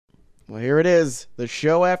Well, here it is. The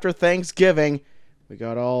show after Thanksgiving. We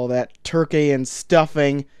got all that turkey and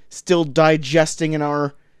stuffing still digesting in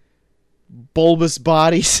our bulbous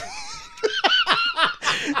bodies.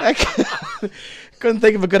 I couldn't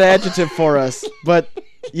think of a good adjective for us. But,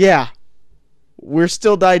 yeah. We're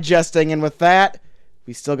still digesting, and with that,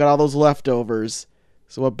 we still got all those leftovers.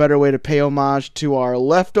 So what better way to pay homage to our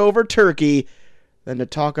leftover turkey than to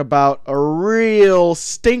talk about a real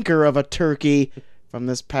stinker of a turkey from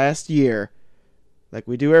this past year, like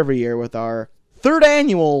we do every year with our third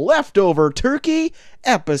annual leftover turkey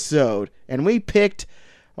episode. And we picked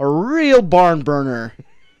a real barn burner.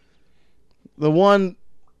 The one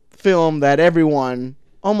film that everyone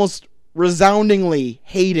almost resoundingly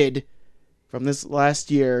hated from this last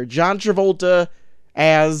year. John Travolta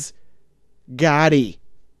as Gotti.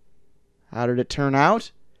 How did it turn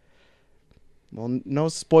out? Well, no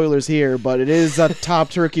spoilers here, but it is a top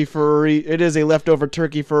turkey it is a leftover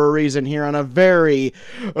turkey for a reason here on a very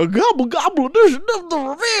gobble gobble edition of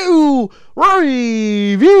the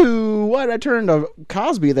review. Why did I turn into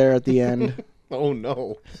Cosby there at the end? Oh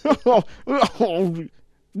no.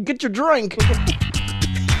 Get your drink.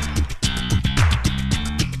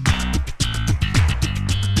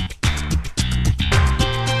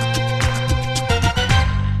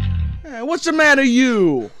 What's the matter,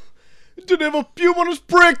 you? Didn't have a pube on his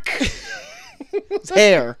prick. His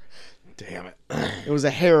hair. Damn it. It was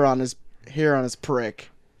a hair on his prick.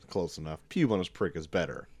 Close enough. Pube on his prick is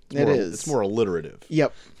better. It's more alliterative.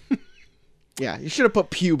 Yep. Yeah, you should have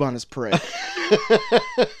put pube on his prick.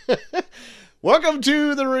 Welcome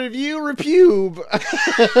to the Review Repube.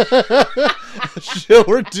 A show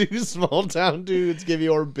where two small town dudes give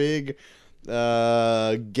you our big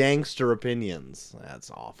gangster opinions.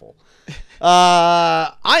 That's awful.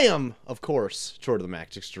 I am, of course, Short of the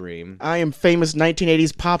Max Extreme. I am famous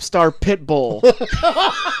 1980s pop star Pitbull.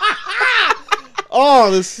 Oh,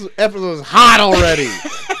 this episode is hot already.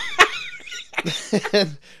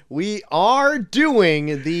 And we are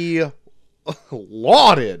doing the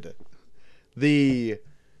lauded, the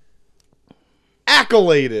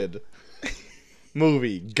accoladed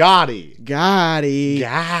movie Gotti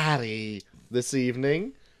this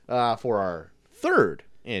evening for our third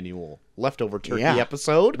annual leftover turkey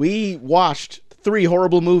episode. We watched 3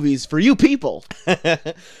 horrible movies for you people.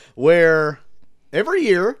 Where every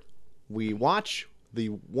year we watch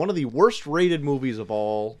one of the worst rated movies of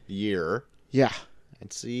all year. Yeah.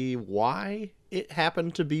 And see why it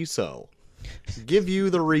happened to be so. Give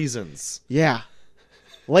you the reasons. Yeah.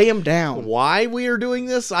 Lay them down. Why we are doing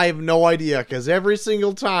this, I have no idea. Because every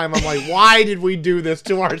single time I'm like, why did we do this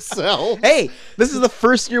to ourselves? Hey, this is the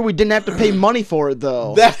first year we didn't have to pay money for it,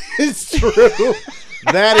 though. That is true.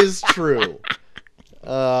 That is true.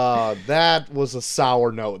 That was a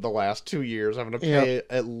sour note the last 2 years. I'm going to pay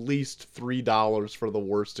at least $3 for the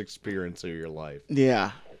worst experience of your life.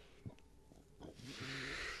 Yeah.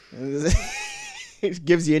 It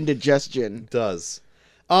gives you indigestion. It does.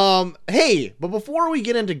 Hey, but before we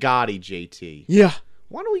get into Gotti, JT. Yeah.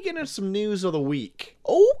 Why don't we get into some news of the week?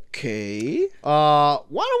 Okay. Why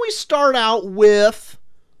don't we start out with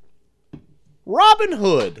Robin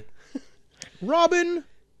Hood? Robin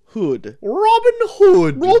Hood. Robin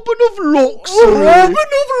Hood. Robin of Locksley. Robin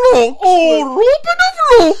of Locksley. Oh, Robin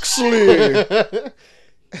of Locksley.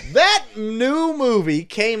 That new movie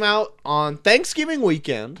came out on Thanksgiving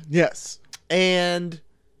weekend. Yes. And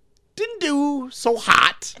didn't do so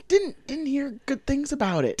hot. Didn't hear good things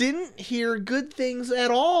about it. Didn't hear good things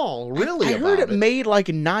at all, really. I heard it made like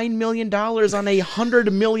 $9 million on a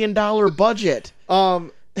 $100 million budget.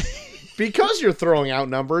 Because you're throwing out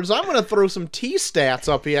numbers, I'm going to throw some T-stats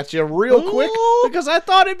up at you real quick because I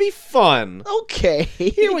thought it'd be fun. Okay.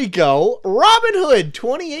 Here we go. Robin Hood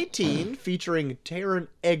 2018 featuring Taron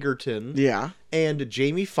Egerton. Yeah. And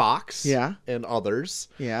Jamie Foxx. Yeah. And others.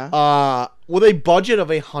 Yeah. With a budget of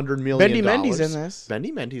 $100 million. Bendy Mendy's in this.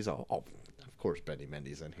 Bendy Mendy's, of course Bendy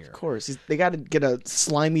Mendy's in here. Of course. They got to get a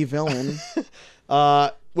slimy villain.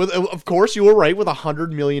 Of course, you were right with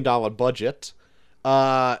 $100 million budget.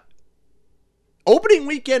 Opening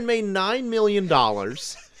weekend made $9 million.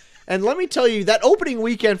 And let me tell you, that opening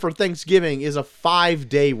weekend for Thanksgiving is a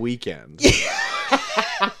 5-day weekend.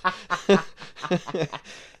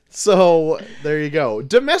 So, there you go.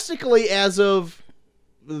 Domestically, as of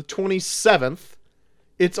the 27th,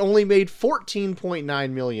 it's only made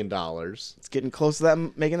 $14.9 million. It's getting close to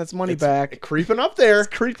that, making its money back. Creeping up there. It's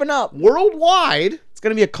creeping up. Worldwide. It's going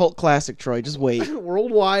to be a cult classic, Troy. Just wait.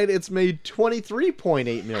 Worldwide, it's made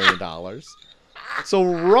 $23.8 million. So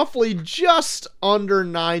roughly just under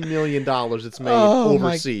 $9 million it's made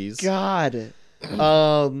overseas. Oh my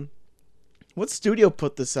God. What studio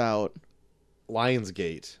put this out?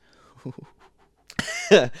 Lionsgate.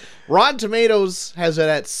 Rotten Tomatoes has it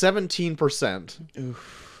at 17%.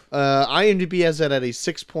 IMDb has it at a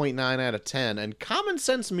 6.9 out of 10. And Common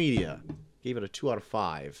Sense Media gave it a 2 out of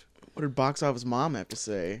 5. What did Box Office Mom have to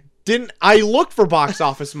say? I looked for Box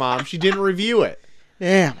Office Mom. She didn't review it.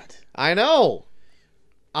 Damn it. I know.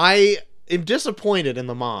 I am disappointed in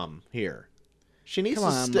the mom here. She needs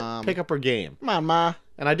to pick up her game. Mama.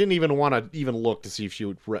 And I didn't even want to even look to see if she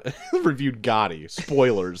would reviewed Gotti.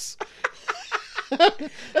 Spoilers.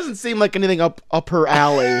 Doesn't seem like anything up her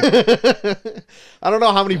alley. I don't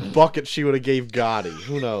know how many buckets she would have gave Gotti.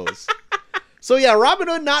 Who knows? So yeah, Robin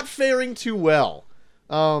Hood not faring too well.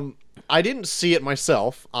 I didn't see it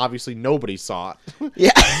myself. Obviously, nobody saw it.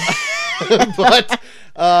 Yeah. But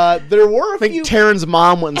there were a few. I think Taryn's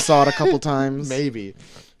mom went and saw it a couple times. Maybe.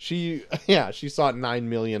 She saw it 9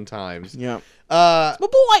 million times. Yeah. My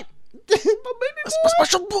boy. my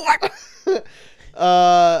special boy.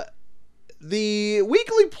 The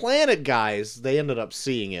Weekly Planet guys, they ended up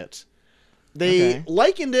seeing it. They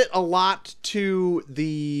likened it a lot to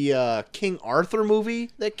the King Arthur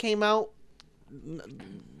movie that came out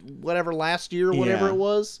last year or whatever it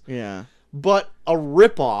was. Yeah. But a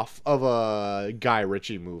ripoff of a Guy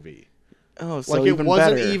Ritchie movie. Oh, so like it even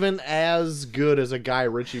wasn't better. even as good as a Guy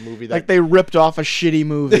Ritchie movie. Like they ripped off a shitty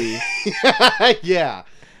movie. Yeah,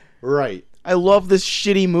 right. I love this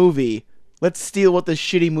shitty movie. Let's steal what this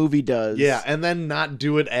shitty movie does. Yeah, and then not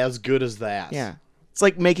do it as good as that. Yeah. It's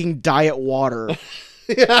like making diet water.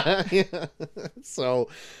 yeah. So,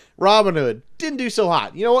 Robin Hood didn't do so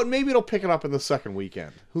hot. You know what? Maybe it'll pick it up in the second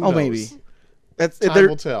weekend. Who knows? Maybe. Time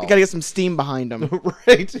will tell. You gotta get some steam behind them.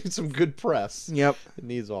 Right? Some good press. Yep. It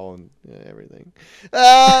needs all and everything.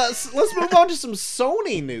 Let's move on to some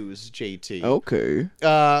Sony news, JT. Okay.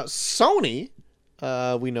 Sony,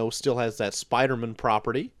 we know, still has that Spider-Man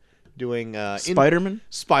property. Doing Spider-Man?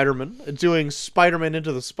 Spider-Man. Doing Spider-Man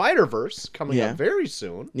Into the Spider-Verse coming up very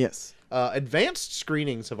soon. Yes. Advanced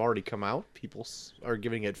screenings have already come out. People are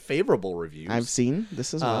giving it favorable reviews. I've seen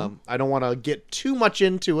this as well. I don't want to get too much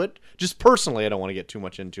into it. Just personally, I don't want to get too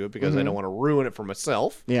much into it because I don't want to ruin it for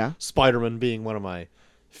myself. Yeah. Spider-Man being one of my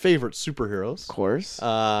favorite superheroes. Of course.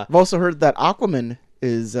 Uh, I've also heard that Aquaman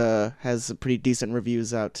has some pretty decent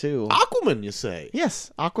reviews out too. Aquaman, you say?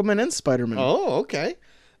 Yes, Aquaman and Spider-Man. Oh, okay.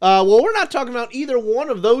 Well, we're not talking about either one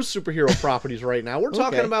of those superhero properties right now. We're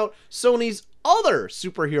talking about Sony's other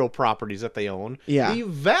superhero properties that they own. Yeah. The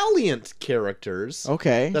Valiant characters.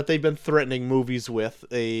 Okay. That they've been threatening movies with.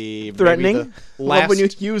 Threatening? Love when you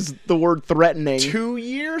use the word threatening. 2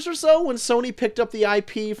 years or so when Sony picked up the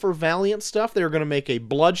IP for Valiant stuff. They were going to make a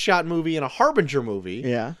Bloodshot movie and a Harbinger movie.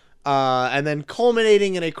 Yeah. And then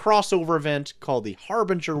culminating in a crossover event called the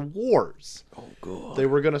Harbinger Wars. Oh, God. They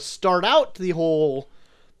were going to start out the whole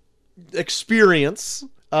experience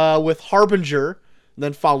with Harbinger,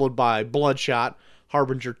 then followed by Bloodshot,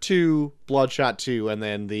 Harbinger 2, Bloodshot 2, and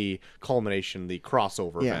then the culmination, the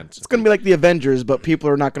crossover event. It's going to be like the Avengers, but people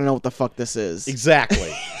are not going to know what the fuck this is.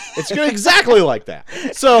 Exactly. It's going to exactly like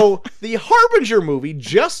that. So, the Harbinger movie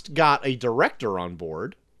just got a director on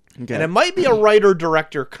board. Okay. And it might be a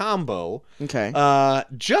writer-director combo. Okay.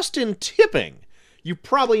 Justin Tipping. You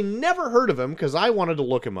probably never heard of him because I wanted to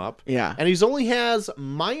look him up. Yeah. And he's only has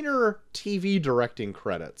minor TV directing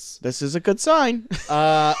credits. This is a good sign.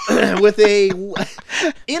 With a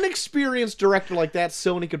inexperienced director like that,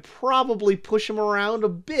 Sony could probably push him around a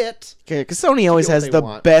bit. Okay, because Sony always has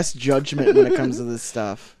the best judgment when it comes to this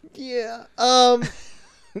stuff. Yeah.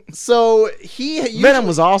 So Venom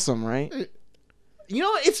was awesome, right? You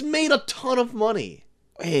know, it's made a ton of money.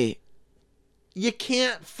 Hey. You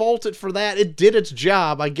can't fault it for that. It did its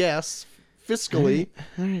job, I guess, fiscally.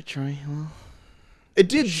 All right, Troy. Well, it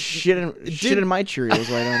did shit in my Cheerios,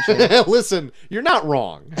 why don't you? Listen, you're not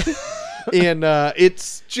wrong. And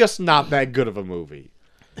it's just not that good of a movie.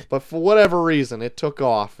 But for whatever reason, it took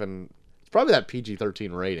off, and it's probably that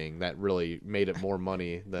PG-13 rating that really made it more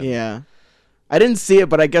money than... Yeah. I didn't see it,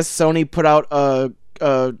 but I guess Sony put out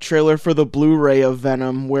a trailer for the Blu-ray of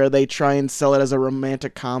Venom where they try and sell it as a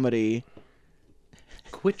romantic comedy.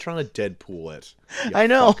 Quit trying to Deadpool it. I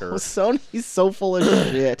know. Fucker. Sony's so full of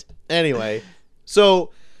shit. Anyway,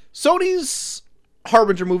 so Sony's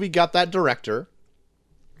Harbinger movie got that director.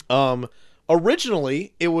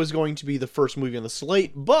 Originally, it was going to be the first movie on the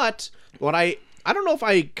slate, but what I don't know if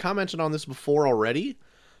I commented on this before already,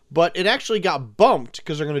 but it actually got bumped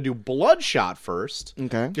because they're going to do Bloodshot first.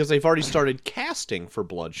 Okay. Because they've already started casting for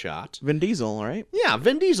Bloodshot. Vin Diesel, right? Yeah,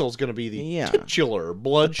 Vin Diesel's going to be the titular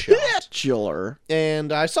Bloodshot. Titular.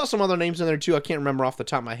 And I saw some other names in there too. I can't remember off the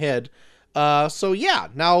top of my head. So yeah,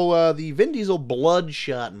 now the Vin Diesel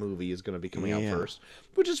Bloodshot movie is going to be coming out first,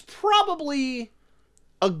 which is probably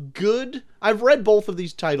a good... I've read both of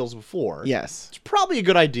these titles before. Yes. It's probably a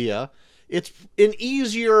good idea. It's an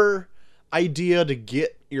easier idea to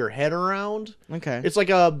get your head around. Okay. It's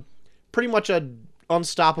like pretty much a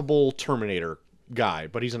unstoppable Terminator guy,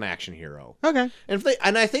 but he's an action hero. Okay.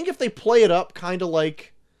 And I think if they play it up kind of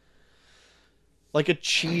like a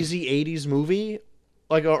cheesy 80s movie,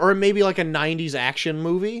 or maybe like a 90s action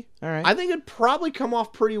movie, All right. I think it'd probably come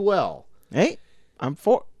off pretty well. Hey, I'm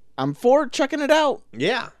for checking it out.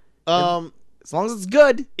 Yeah. As long as it's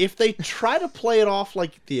good. If they try to play it off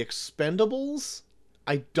like The Expendables,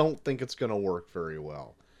 I don't think it's going to work very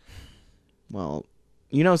well. Well,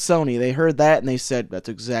 you know Sony, they heard that and they said, that's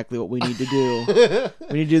exactly what we need to do.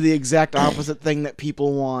 We need to do the exact opposite thing that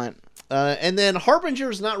people want. And then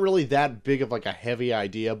Harbinger is not really that big of like a heavy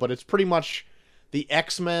idea, but it's pretty much the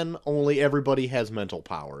X-Men, only everybody has mental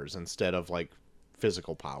powers instead of like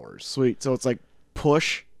physical powers. Sweet. So it's like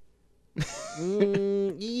Push.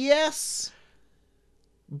 Yes.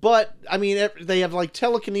 But, I mean, they have like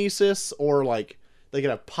telekinesis, or like they can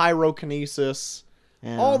have pyrokinesis.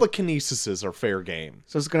 Yeah. All the kinesises are fair game.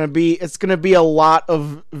 So it's gonna be a lot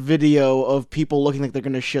of video of people looking like they're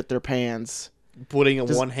gonna shit their pants. Putting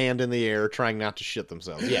one hand in the air, trying not to shit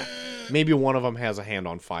themselves. Yeah, maybe one of them has a hand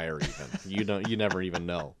on fire. Even you never even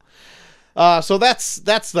know. So that's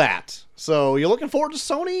that. So you're looking forward to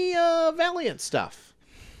Sony Valiant stuff.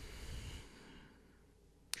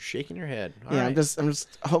 You're shaking your head. All right. I'm just.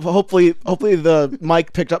 Hopefully the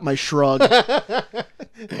mic picked up my shrug.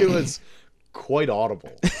 It was quite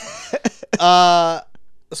audible.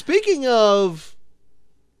 Speaking of,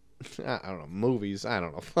 I don't know, movies. I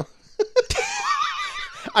don't know.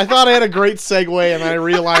 I thought I had a great segue, and I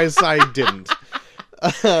realized I didn't.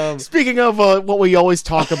 Speaking of what we always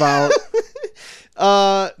talk about,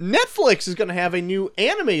 Netflix is going to have a new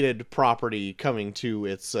animated property coming to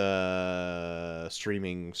its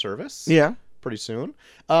streaming service. Yeah, pretty soon.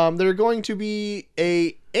 They're going to be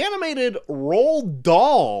a animated Roald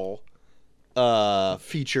Dahl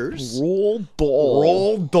features.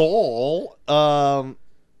 Roald Dahl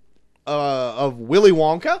of Willy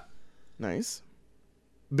Wonka. Nice.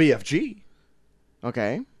 BFG.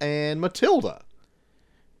 Okay. And Matilda.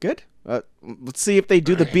 Good. Let's see if they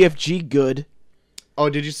do the BFG good. Oh,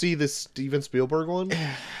 did you see this Steven Spielberg one?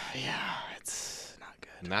 Yeah, it's not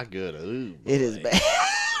good. Not good. Ooh, it is bad.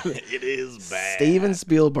 It is bad. Steven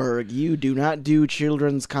Spielberg, you do not do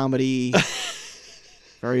children's comedy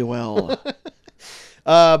very well.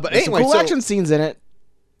 But There's anyway, some cool action scenes in it.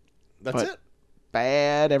 That's it.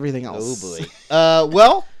 Bad everything else. Oh boy.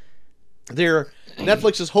 Well,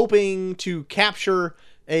 Netflix is hoping to capture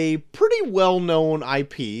a pretty well-known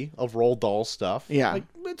IP of Roald Dahl stuff. Yeah, like,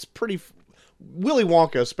 it's pretty Willy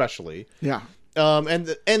Wonka especially. Yeah.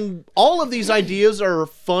 And all of these ideas are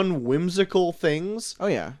fun, whimsical things. Oh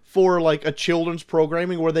yeah. For like a children's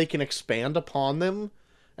programming where they can expand upon them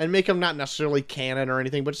and make them not necessarily canon or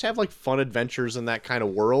anything, but just have like fun adventures in that kind of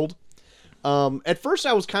world. At first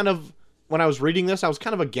when I was reading this, I was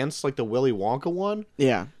kind of against like the Willy Wonka one.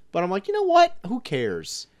 Yeah. But I'm like, you know what? Who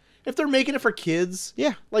cares? If they're making it for kids,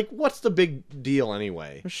 yeah. Like, what's the big deal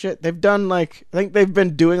anyway? Oh, shit, they've done I think they've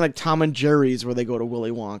been doing like Tom and Jerry's where they go to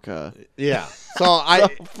Willy Wonka. Yeah. So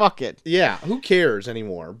fuck it. Yeah. Who cares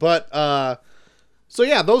anymore? But so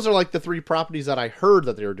yeah, those are like the three properties that I heard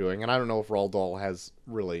that they were doing, and I don't know if Roald Dahl has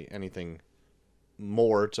really anything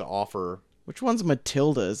more to offer. Which one's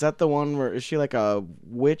Matilda? Is that the one where is she like a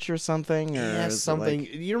witch or something? Or yeah, something.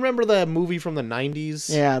 You remember the movie from the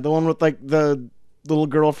 90s? Yeah, the one with like the little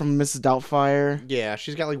girl from Mrs. Doubtfire. Yeah,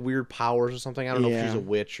 she's got like weird powers or something. I don't know if she's a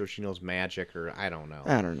witch or she knows magic or I don't know.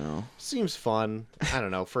 I don't know. Seems fun. I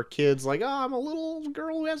don't know. For kids, like, oh, I'm a little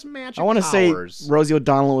girl who has magic powers. I want to say Rosie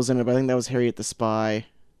O'Donnell was in it, but I think that was Harriet the Spy.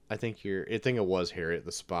 I think it was Harriet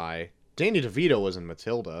the Spy. Danny DeVito was in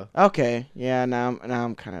Matilda. Okay. Yeah, now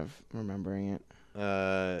I'm kind of remembering it.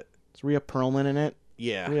 Is Rhea Perlman in it?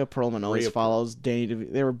 Yeah. Rhea Perlman always follows Danny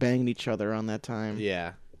DeVito. They were banging each other around that time.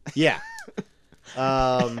 Yeah. Yeah.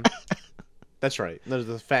 That's right. There's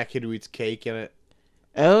the fat kid who eats cake in it.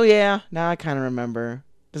 Oh yeah, now I kind of remember.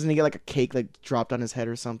 Doesn't he get like a cake like dropped on his head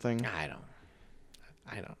or something? I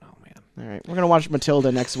don't know, man. All right, we're gonna watch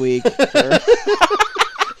Matilda next week.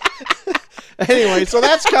 Anyway, so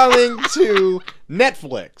that's coming to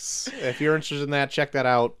Netflix. If you're interested in that, check that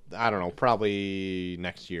out. I don't know, probably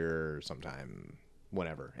next year sometime,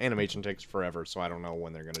 whenever. Animation takes forever, so I don't know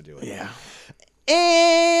when they're gonna do it. Yeah.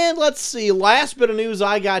 And let's see, last bit of news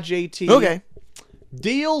I got, JT. Okay.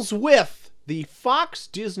 Deals with the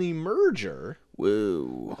Fox-Disney merger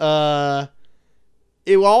Whoa.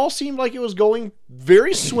 It all seemed like it was going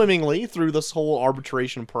very swimmingly through this whole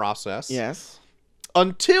arbitration process. Yes.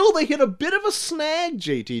 Until they hit a bit of a snag,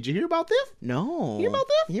 JT. Did you hear about this? No. Hear about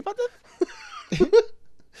this? You hear about this? Did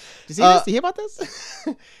you see this? You hear about this?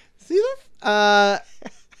 See this?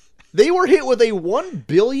 They were hit with a $1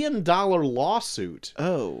 billion lawsuit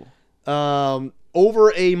Oh.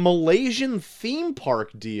 over a Malaysian theme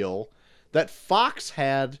park deal that Fox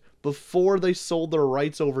had before they sold their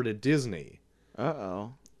rights over to Disney.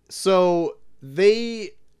 Uh-oh. So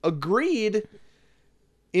they agreed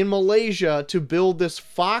in Malaysia to build this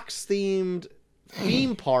Fox-themed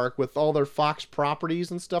theme park with all their Fox properties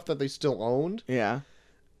and stuff that they still owned. Yeah.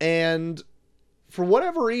 And for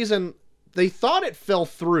whatever reason, they thought it fell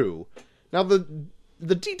through. Now,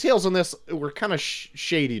 the details on this were kind of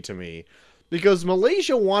shady to me, because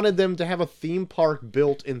Malaysia wanted them to have a theme park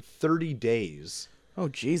built in 30 days. Oh,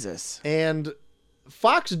 Jesus. And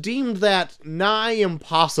Fox deemed that nigh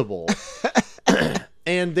impossible.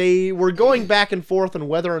 And they were going back and forth on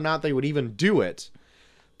whether or not they would even do it.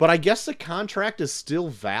 But I guess the contract is still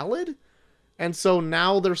valid? And so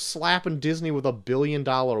now they're slapping Disney with $1 billion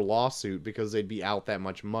lawsuit because they'd be out that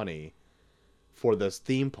much money for this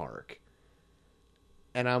theme park.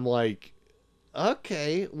 And I'm like,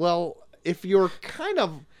 okay, well, if you're kind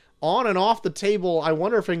of on and off the table, I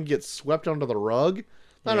wonder if it can get swept under the rug.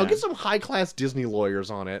 I don't know, Yeah. get some high-class Disney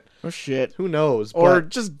lawyers on it. Oh, shit. Who knows? Or But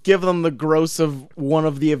just give them the gross of one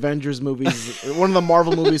of the Avengers movies, one of the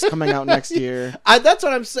Marvel movies coming out next year. that's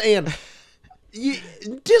what I'm saying.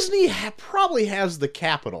 Disney probably has the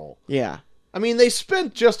capital. Yeah. I mean, they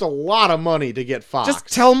spent just a lot of money to get Fox. Just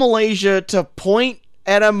tell Malaysia to point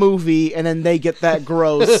at a movie, and then they get that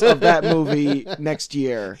gross of that movie next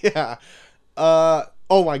year. Yeah.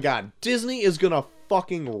 Oh my God. Disney is gonna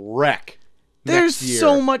fucking wreck There's next year.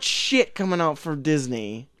 so much shit coming out for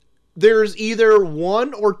Disney. There's either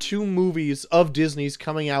 1 or 2 movies of Disney's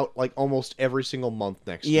coming out like almost every single month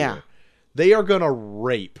next Yeah. year. They are gonna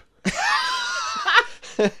rape.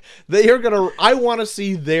 They are gonna. I want to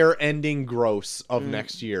see their ending gross of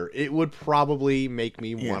next year. It would probably make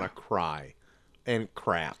me want to cry and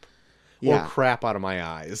crap. Yeah. Or crap out of my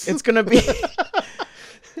eyes. It's gonna be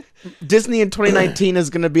Disney in 2019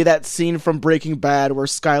 is gonna be that scene from Breaking Bad where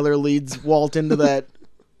Skyler leads Walt into that,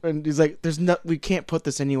 and he's like, we can't put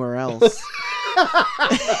this anywhere else."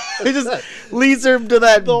 He just leads her to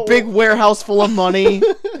that big warehouse full of money,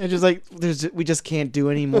 and just like, we just can't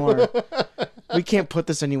do anymore. We can't put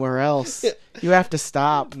this anywhere else. You have to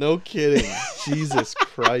stop. No kidding. Jesus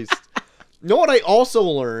Christ. You know what I also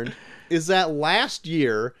learned is that last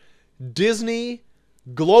year, Disney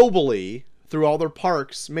globally, through all their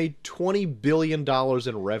parks, made $20 billion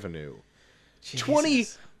in revenue. Jesus.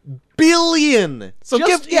 $20 billion! So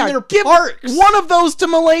just give in their parks! one of those to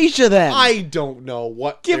Malaysia then. I don't know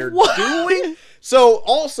what Give they're one. doing. So,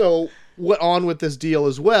 also, what on with this deal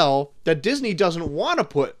as well, that Disney doesn't want to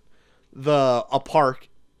put a park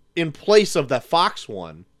in place of that Fox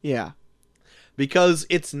one Yeah. because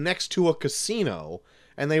it's next to a casino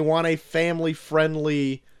and they want a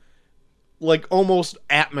family-friendly, like, almost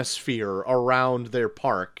atmosphere around their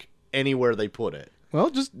park anywhere they put it. Well,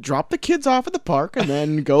 just drop the kids off at the park and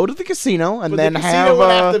then go to the casino and But then the casino have, would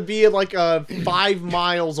have to be like 5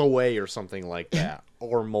 miles away or something like that,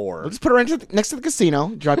 or more. Let's put it right next to the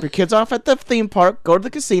casino. Drop your kids off at the theme park. Go to the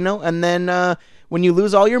casino, and then when you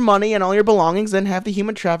lose all your money and all your belongings, then have the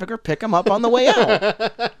human trafficker pick them up on the way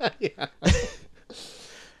out.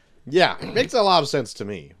 Yeah, it makes a lot of sense to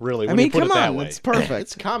me, really, when mean, you put come it that on, way. it's perfect.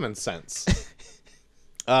 It's common sense.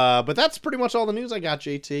 But that's pretty much all the news I got,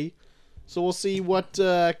 JT. So we'll see what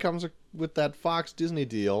comes with that Fox Disney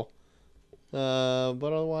deal. But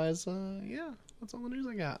otherwise, yeah, that's all the news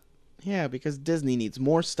I got. Yeah, because Disney needs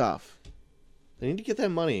more stuff. They need to get that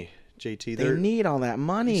money, JT. They need all that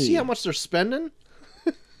money. You see how much they're spending?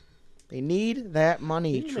 They need that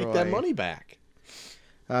money, They need to Troy. make that money back.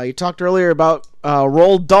 You talked earlier about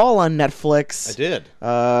Roald Dahl on Netflix. I did.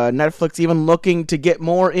 Netflix even looking to get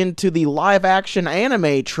more into the live-action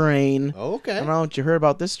anime train. Oh, okay. I don't know what you heard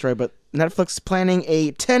about this, Troy, but Netflix is planning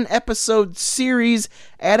a 10-episode series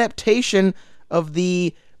adaptation of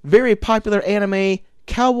the very popular anime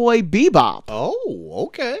Cowboy Bebop. Oh,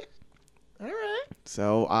 okay. All right.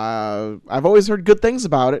 So I've always heard good things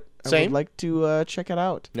about it. I Same. would like to check it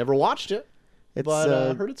out. Never watched it, It's but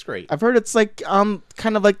I heard it's great. I've heard it's like kind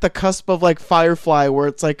of like the cusp of like Firefly, where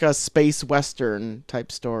it's like a space western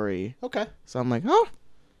type story. Okay. So I'm like, oh,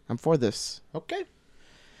 I'm for this. Okay.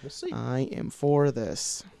 We'll see. I am for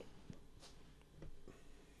this.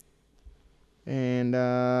 And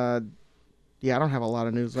yeah, I don't have a lot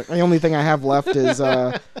of news. Like, the only thing I have left is,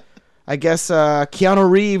 I guess, Keanu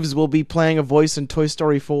Reeves will be playing a voice in Toy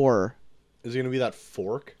Story 4. Is it going to be that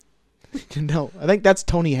fork? No, I think that's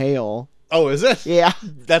Tony Hale. Oh, is it? Yeah.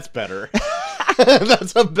 That's better.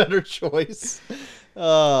 That's a better choice.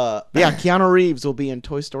 Yeah, Keanu Reeves will be in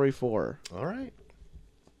Toy Story 4. All right.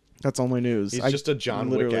 That's all my news. He's just a John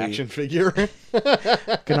Wick literally action figure.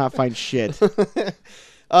 cannot find shit.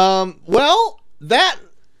 Well, that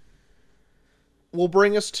will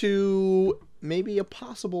bring us to maybe a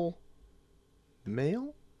possible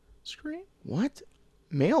male scream. What?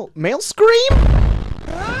 Male scream?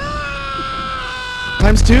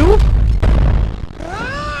 Times 2?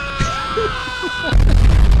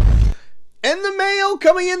 And the mail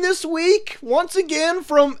coming in this week, once again,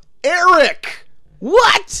 from Eric.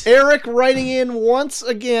 What? Eric writing in once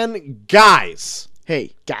again, guys.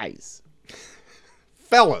 Hey, guys.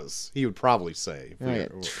 Fellas, he would probably say. Oh, yeah,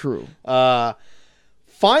 true.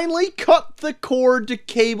 Finally cut the cord to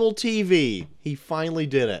cable TV. He finally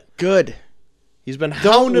did it. Good. He's been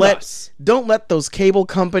hounding us. Don't let those cable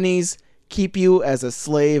companies keep you as a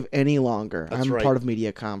slave any longer. That's I'm right. part of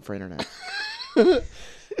Mediacom for internet.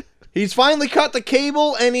 He's finally cut the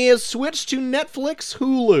cable and he has switched to Netflix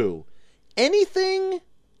Hulu. Anything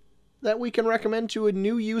that we can recommend to a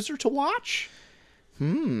new user to watch?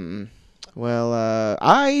 Well,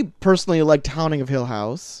 I personally liked Haunting of Hill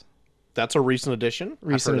House. That's a recent addition.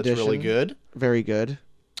 Recent I've heard it's really addition. good. Very good.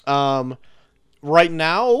 Right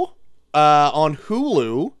now, on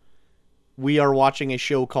Hulu, we are watching a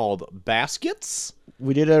show called Baskets.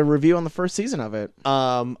 We did a review on the first season of it.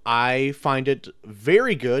 I find it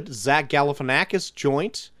very good. Zach Galifianakis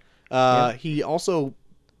joint. He also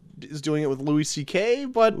is doing it with Louis C.K.,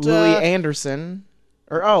 but Louis Anderson.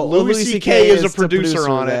 Louis C.K. is a the producer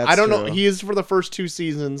on it. that's I don't know. true. He is for the first 2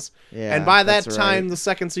 seasons. Yeah, and by that that's time, right. the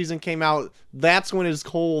second season came out. That's when his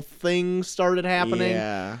whole thing started happening.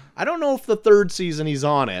 Yeah. I don't know if the 3rd season he's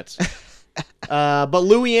on it. But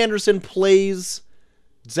Louis Anderson plays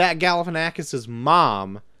Zach Galifianakis'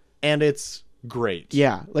 mom, and it's great.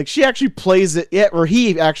 Yeah, like she actually plays it, or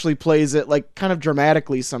he actually plays it, like kind of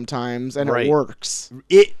dramatically sometimes, and Right. it works.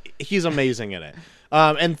 He's amazing in it.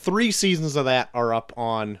 And 3 seasons of that are up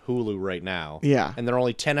on Hulu right now. Yeah. And they're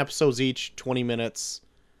only 10 episodes each, 20 minutes.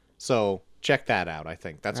 So check that out, I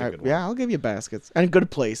think. That's a good one. Yeah, I'll give you Baskets. And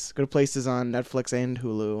Good Place. Good Place is on Netflix and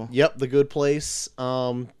Hulu. Yep, The Good Place.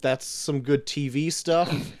 That's some good TV stuff.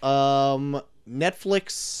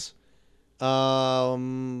 Netflix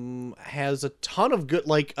has a ton of good,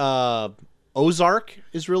 like, Ozark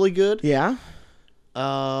is really good. Yeah.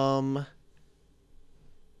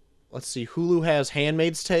 Let's see. Hulu has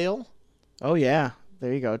Handmaid's Tale. Oh yeah.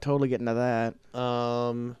 There you go. Totally getting to that.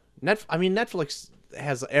 Netflix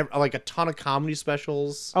has like a ton of comedy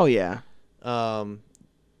specials. Oh yeah. You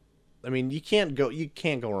can't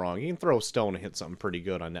go wrong. You can throw a stone and hit something pretty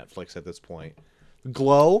good on Netflix at this point.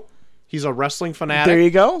 Glow. He's a wrestling fanatic. There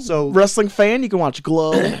you go. So wrestling fan, you can watch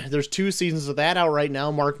Glow. there's 2 seasons of that out right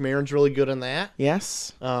now. Mark Maron's really good in that.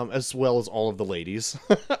 Yes. As well as all of the ladies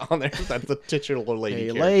on there. That's the titular lady.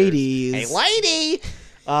 Hey, characters. ladies. Hey, lady.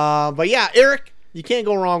 But yeah, Eric, you can't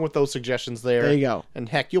go wrong with those suggestions there. There you go. And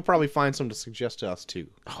heck, you'll probably find some to suggest to us too.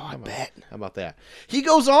 Oh, I bet. How about that? He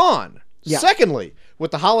goes on. Yeah. Secondly,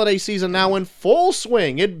 with the holiday season now in full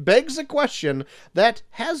swing, it begs a question that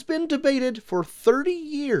has been debated for 30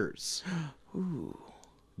 years. Ooh.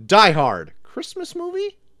 Die Hard, Christmas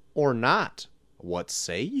movie or not? What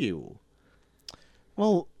say you?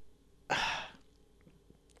 Well, this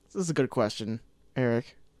is a good question,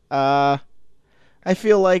 Eric. I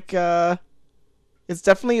feel like it's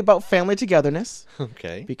definitely about family togetherness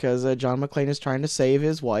Okay. because John McClane is trying to save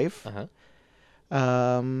his wife. Uh-huh.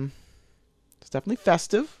 It's definitely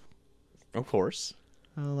festive. Of course.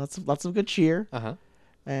 Lots of good cheer. Uh-huh.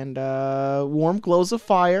 And warm glows of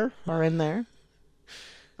fire are in there.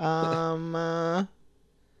 I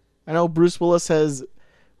know Bruce Willis has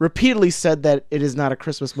repeatedly said that it is not a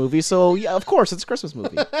Christmas movie, so yeah, of course it's a Christmas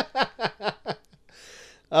movie.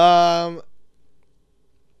 But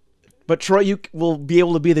Troy, you will be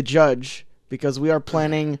able to be the judge because we are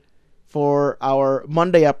planning for our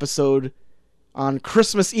Monday episode on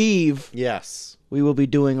Christmas Eve. Yes. We will be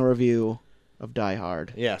doing a review of Die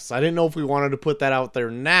Hard. Yes. I didn't know if we wanted to put that out there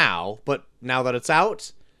now, but now that it's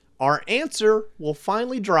out, our answer will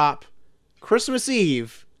finally drop Christmas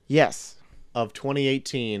Eve Yes. of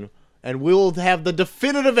 2018, and we'll have the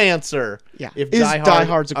definitive answer. Yeah. If Is Die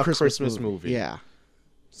Hard's a Christmas movie? Yeah.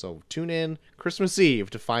 So tune in Christmas Eve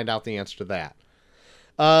to find out the answer to that.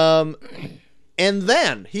 And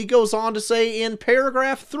then he goes on to say in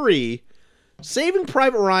paragraph 3, Saving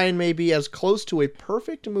Private Ryan may be as close to a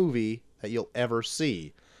perfect movie that you'll ever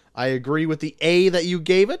see. I agree with the A that you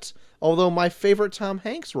gave it, although my favorite Tom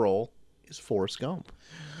Hanks role is Forrest Gump.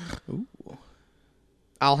 Ooh.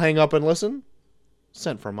 I'll hang up and listen.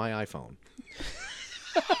 Sent from my iPhone.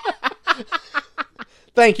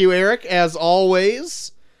 Thank you, Eric, as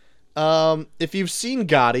always. If you've seen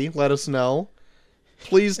Gotti, let us know.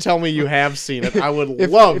 Please tell me you have seen it. I would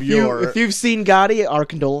love your... If you've seen Gotti, our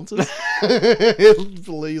condolences.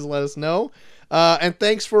 Please let us know. And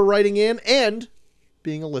thanks for writing in and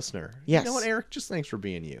being a listener. Yes. You know what, Eric? Just thanks for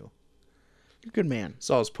being you. You're a good man.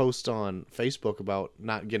 Saw his post on Facebook about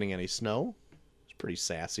not getting any snow. He's pretty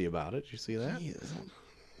sassy about it. Did you see that? Jesus.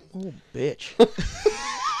 Oh, bitch.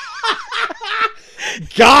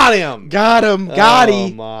 Got him! Got him.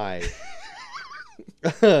 Gotti. Oh, my.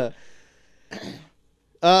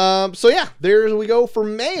 So, yeah, there we go for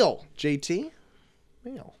mail, JT.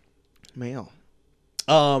 Mail.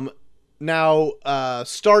 Now,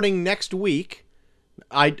 starting next week,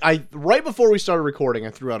 I right before we started recording,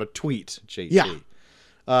 I threw out a tweet, JT. Yeah.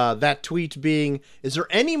 That tweet being, is there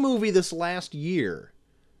any movie this last year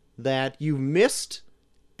that you've missed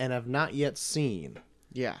and have not yet seen?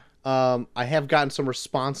 Yeah. I have gotten some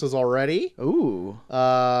responses already. Ooh.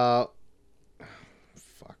 Fuck,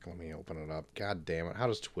 let me open it up. God damn it. How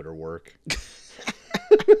does Twitter work?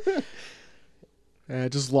 I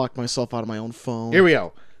just locked myself out of my own phone. Here we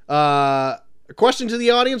go. A question to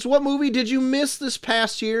the audience. What movie did you miss this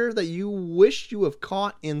past year that you wished you have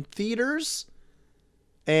caught in theaters?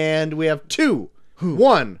 And we have two.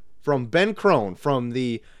 One from Ben Crone from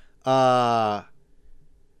the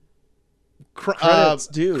Credits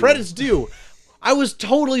Due. Credits Due. I was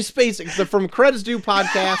totally spacing. From Credits Due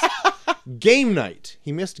podcast, Game Night.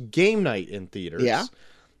 He missed Game Night in theaters. Yeah.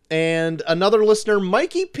 And another listener,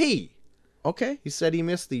 Mikey P. Okay. He said he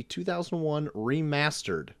missed the 2001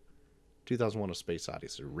 remastered 2001: A Space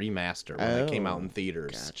Odyssey remaster when it came out in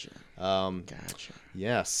theaters. Gotcha. Gotcha.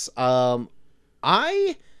 Yes.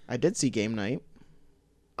 I did see Game Night.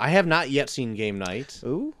 I have not yet seen Game Night.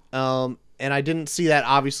 Ooh. And I didn't see that.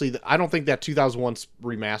 Obviously, I don't think that 2001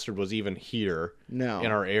 remastered was even here. No. In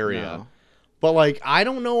our area. No. But like, I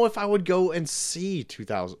don't know if I would go and see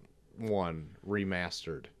 2001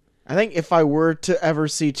 remastered. I think if I were to ever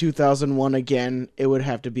see 2001 again, it would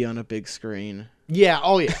have to be on a big screen. Yeah,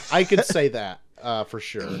 oh yeah, I could say that for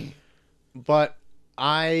sure. But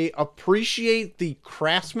I appreciate the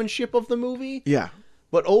craftsmanship of the movie. Yeah.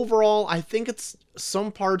 But overall, I think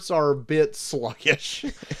some parts are a bit sluggish.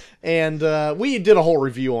 And we did a whole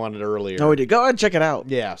review on it earlier. Oh, we did. Go ahead and check it out.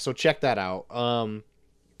 Yeah, so check that out.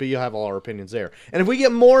 But you'll have all our opinions there. And if we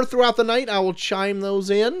get more throughout the night, I will chime those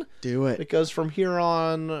in. Do it. Because from here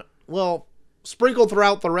on, well, sprinkled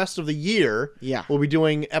throughout the rest of the year, yeah, we'll be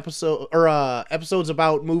doing episodes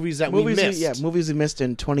about movies that we missed. Yeah, movies we missed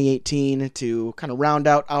in 2018 to kind of round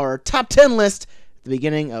out our top 10 list at the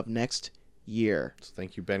beginning of next year. So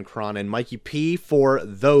thank you, Ben Cron and Mikey P, for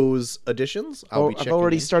those additions. I've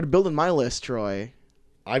already started building my list, Troy.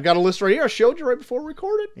 I've got a list right here. I showed you right before we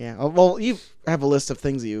recorded. Yeah. Well, you have a list of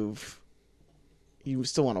things you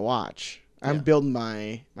still want to watch. I'm building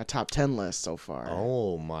my top 10 list so far.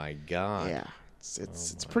 Oh my god. Yeah.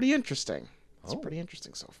 It's pretty interesting. It's pretty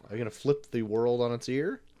interesting so far. Are you gonna flip the world on its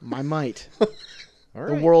ear? I might. All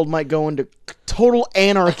right. The world might go into total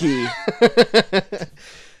anarchy.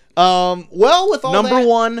 Well, with all Number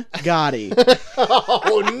one, Gotti.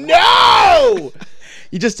 Oh no!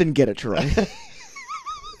 You just didn't get it, Troy.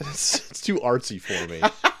 It's too artsy for me.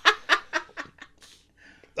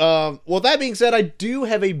 Well, that being said, I do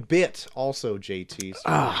have a bit also, JT.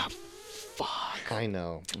 So Fuck. I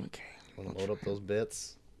know. Okay. Want to load up those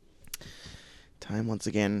bits? Time once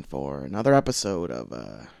again for another episode of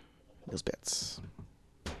those bits.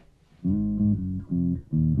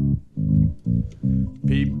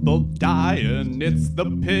 People dying, it's the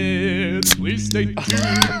pits. Please stay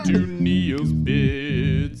tuned to Neil's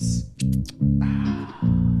bits.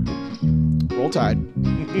 Roll Tide.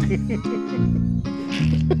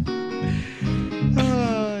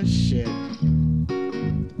 Oh, shit.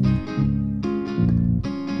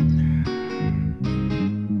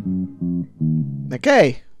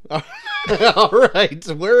 Okay. All right,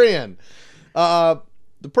 we're in.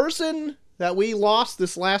 The person that we lost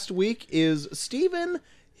this last week is Steven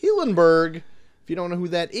Hielenberg. If you don't know who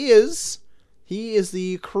that is, he is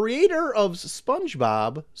the creator of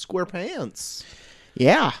SpongeBob SquarePants.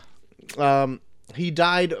 Yeah. He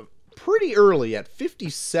died pretty early at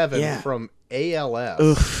 57 Yeah. from ALS.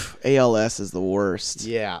 Oof. ALS is the worst.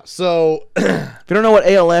 Yeah, so If you don't know what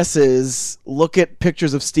ALS is, look at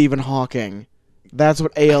pictures of Stephen Hawking. That's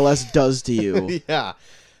what ALS does to you. Yeah.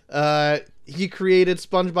 He created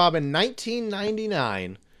SpongeBob in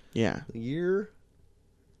 1999, Yeah. the year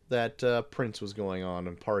that Prince was going on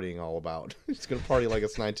and partying all about. He's going to party like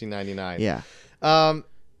it's 1999. Yeah.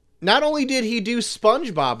 Not only did he do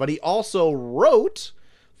SpongeBob, but he also wrote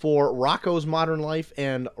for Rocko's Modern Life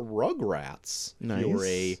and Rugrats. Nice. If you were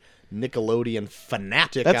a Nickelodeon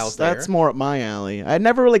fanatic out there. That's more up my alley. I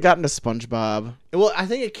never really got into SpongeBob. Well, I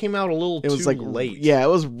think it came out a little It was too like late. Yeah, it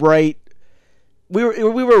was right. We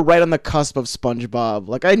were right on the cusp of SpongeBob.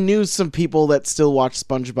 Like I knew some people that still watch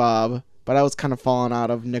SpongeBob, but I was kind of falling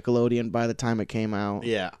out of Nickelodeon by the time it came out.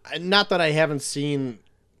 Yeah. Not that I haven't seen...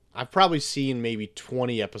 I've probably seen maybe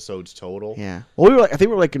 20 episodes total. Yeah. Well, we were like, I think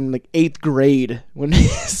we were like in like 8th grade when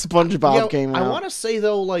SpongeBob came out. I want to say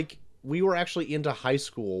though, like we were actually into high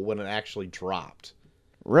school when it actually dropped.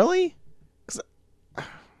 Really? 'Cause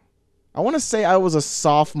I want to say I was a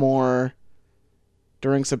sophomore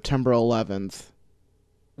during September 11th.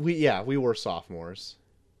 We were sophomores.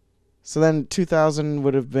 So then 2000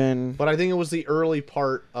 would have been... But I think it was the early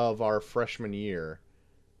part of our freshman year.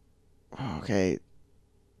 Okay.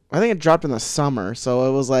 I think it dropped in the summer, so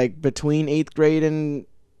it was like between 8th grade and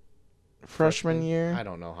freshman year. I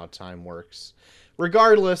don't know how time works.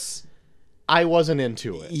 Regardless, I wasn't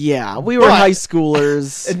into it. Yeah, we were But- high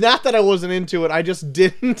schoolers. And not that I wasn't into it, I just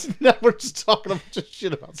didn't. Now we're just talking a bunch of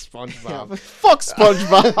shit about SpongeBob. Fuck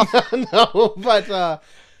SpongeBob. No, but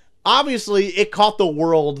obviously it caught the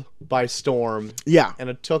world by storm, Yeah. and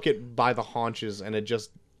it took it by the haunches, and it just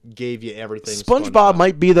gave you everything. SpongeBob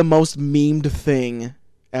might be the most memed thing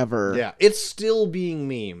ever. Yeah, it's still being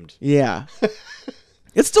memed. Yeah.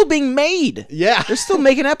 It's still being made. Yeah. They're still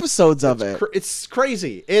making episodes of it. It's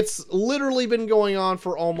crazy. It's literally been going on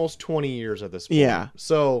for almost 20 years at this point. Yeah.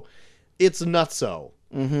 So it's nutso.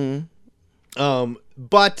 Mm-hmm.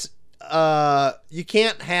 But you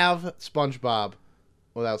can't have SpongeBob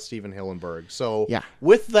without Steven Hillenburg. So Yeah.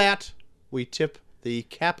 with that, we tip the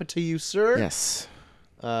cap to you, sir. Yes.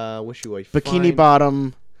 Wish you a Bikini fine...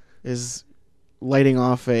 Bottom is lighting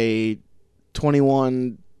off a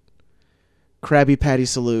 21 Krabby Patty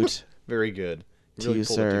salute. Very good. To Really you,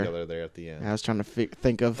 pulled sir. it together there at the end. I was trying to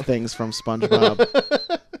think of things from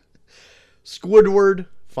SpongeBob. Squidward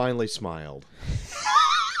finally smiled,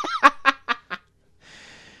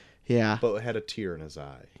 Yeah, but had a tear in his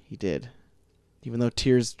eye. he did. Even though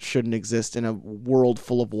tears shouldn't exist in a world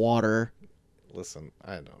full of water. Listen,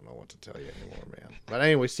 I don't know what to tell you anymore, man. But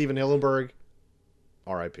anyway, Steven Hillenburg,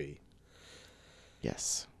 R.I.P.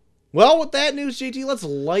 Yes. Well, with that news, JT, let's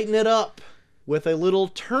lighten it up with a little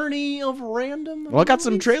tourney of random. Well, I got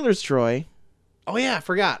some movies. trailers, Troy. Oh yeah, I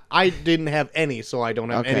forgot. I didn't have any, so I don't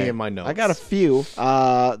have any in my notes. I got a few.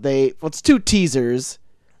 It's two teasers.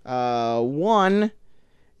 One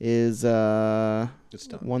is It's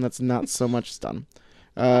done. one that's not so much done.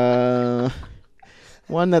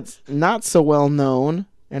 One that's not so well known,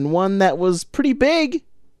 and one that was pretty big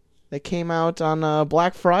that came out on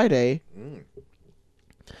Black Friday.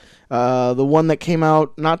 The one that came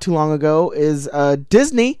out not too long ago is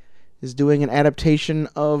Disney is doing an adaptation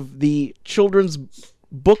of the children's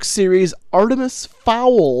book series Artemis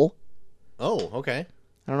Fowl. Oh, okay.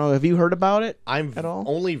 I don't know. Have you heard about it? I'm At all?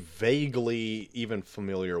 only vaguely even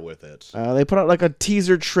familiar with it. They put out like a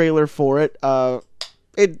teaser trailer for it.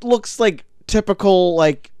 It looks like typical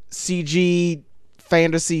like CG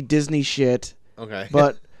fantasy Disney shit. Okay.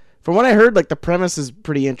 But from what I heard, like the premise is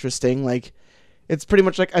pretty interesting. Like it's pretty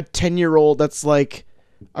much like a 10-year-old that's like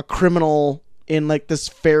a criminal in like this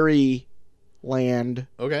fairy land.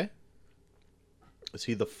 Okay. Is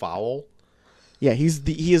he the fowl? Yeah, he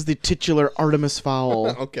is the titular Artemis Fowl.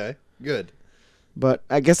 Okay. Good. But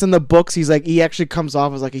I guess in the books he actually comes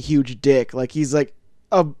off as like a huge dick. Like he's like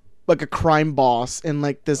a crime boss in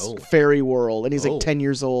like this Oh. fairy world, and he's Oh. like 10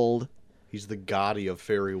 years old. He's the Gotti of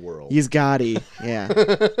fairy world. He's Gotti, yeah.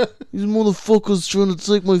 These motherfuckers trying to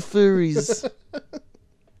take my fairies.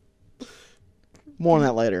 More on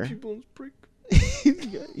that later. Bones prick.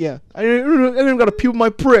 Yeah, I didn't even got to pew my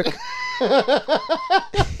prick.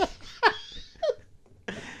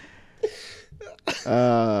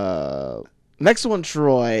 Next one,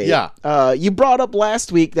 Troy. Yeah. You brought up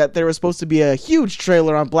last week that there was supposed to be a huge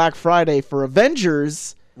trailer on Black Friday for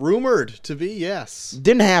Avengers. Rumored to be, yes.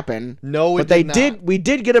 Didn't happen. No, it but they did not. We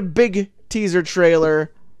did get a big teaser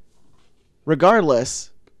trailer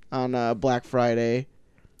regardless on Black Friday,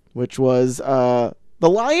 which was The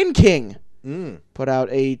Lion King. Put out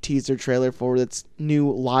a teaser trailer for its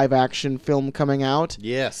new live action film coming out.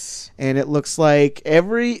 Yes. And it looks like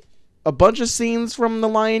a bunch of scenes from The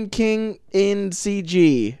Lion King in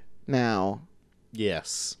CG now.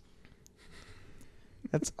 Yes.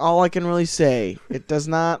 That's all I can really say. It does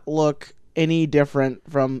not look any different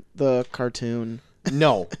from the cartoon.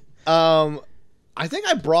 No. I think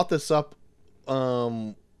I brought this up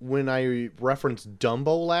when I referenced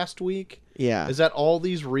Dumbo last week. Yeah. Is that all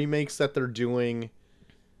these remakes that they're doing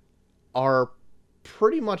are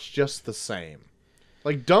pretty much just the same.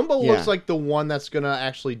 Like, Dumbo Yeah. looks like the one that's going to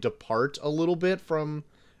actually depart a little bit from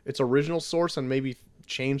its original source and maybe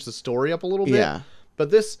change the story up a little bit. Yeah. But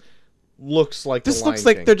this looks like This the looks Lion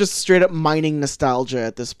like King. they're just straight up mining nostalgia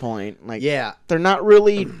at this point. Like, Yeah. they're not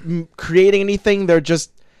really creating anything. They're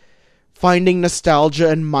just finding nostalgia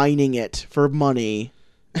and mining it for money.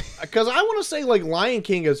 Because I want to say, like, Lion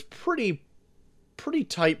King is pretty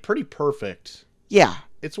tight, pretty perfect. Yeah.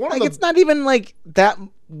 It's one Like, of it's not even, like, that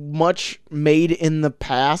much made in the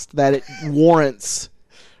past that it warrants...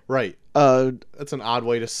 Right. Uh, That's an odd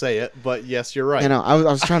way to say it, but yes, you're right. you know, I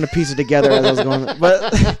was trying to piece it together as I was going,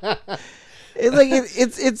 but it's like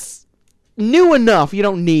it's new enough. You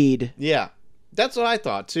don't need. Yeah, that's what I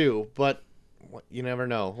thought too, but you never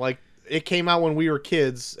know. Like, it came out when we were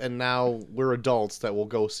kids, and now we're adults that will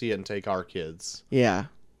go see it and take our kids. Yeah.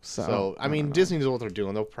 So, I mean, don't know. Disney knows what they're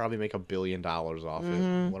doing. They'll probably make $1 billion off Mm-hmm.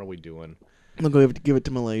 it. What are we doing? They'll go give it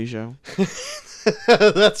to Malaysia.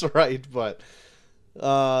 That's right, but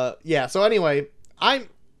yeah. So anyway, I'm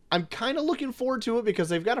kind of looking forward to it because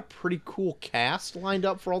they've got a pretty cool cast lined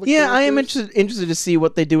up for all the Yeah, characters. I am interested to see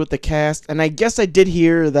what they do with the cast, and I guess I did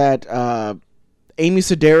hear that Amy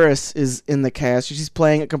Sedaris is in the cast. She's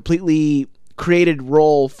playing a completely created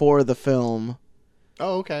role for the film.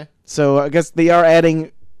 Oh, okay. So I guess they are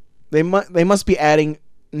adding. They must be adding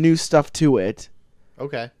new stuff to it.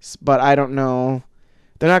 Okay. But I don't know.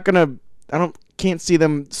 They're not gonna. Can't see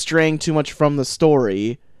them straying too much from the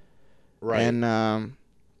story, Right. and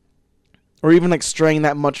or even like straying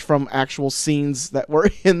that much from actual scenes that were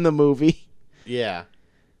in the movie. Yeah.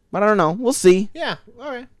 But I don't know. We'll see. Yeah. All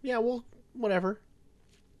right. Yeah. Well, whatever.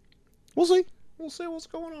 We'll see. We'll see what's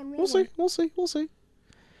going on. We'll see. We'll see. We'll see.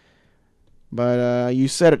 But you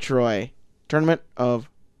said it, Troy. Tournament of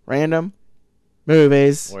Random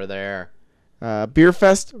Movies. We're there. Beer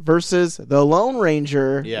Fest versus The Lone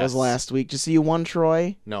Ranger Yes. was last week. Did you see you won,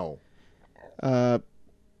 Troy? No.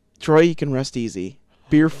 Troy, you can rest easy.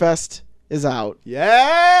 Beer Fest is out.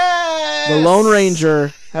 Yes. The Lone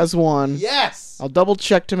Ranger has won. Yes. I'll double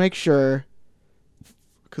check to make sure.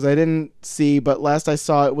 Because I didn't see, but last I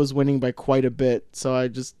saw it was winning by quite a bit. So I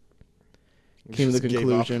just came to the Just gave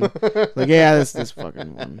up. conclusion. Like, yeah, this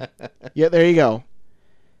fucking one. Yeah, there you go.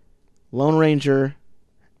 Lone Ranger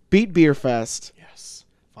beat Beer Fest. Yes.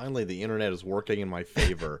 Finally, the internet is working in my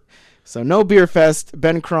favor. So no Beer Fest.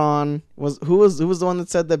 Ben Cron was who was the one that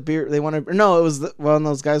said that beer they wanted? No, it was one of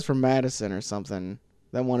those guys from Madison or something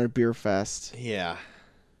that wanted Beer Fest. Yeah.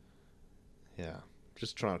 Yeah.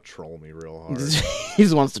 Just trying to troll me real hard. He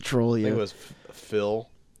just wants to troll I think it you. was Phil.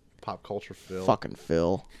 Pop culture Phil. Fucking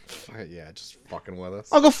Phil. Yeah, just fucking with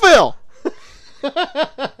us. Uncle Phil.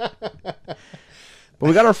 But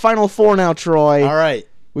we got our final four now, Troy. All right.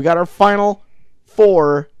 We got our final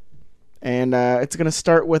four, and it's gonna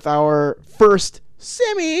start with our first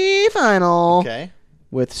semi-final Okay.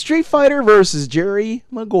 with Street Fighter versus Jerry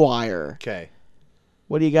Maguire. Okay.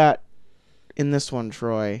 What do you got in this one,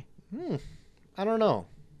 Troy? I don't know.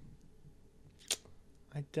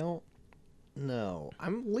 I don't know.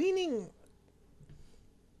 I'm leaning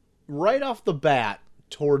right off the bat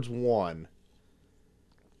towards one.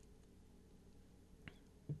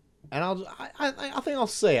 And I think I'll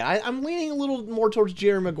say it. I'm leaning a little more towards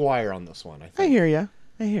Jerry Maguire on this one, I I think. hear ya.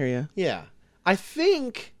 I hear ya. Yeah. I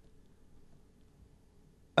think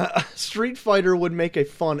Street Fighter would make a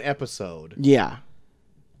fun episode, Yeah,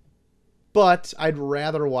 but I'd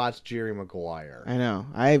rather watch Jerry Maguire. I know.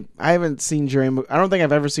 I haven't seen I don't think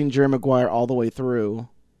I've ever seen Jerry Maguire all the way through.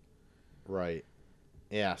 Right.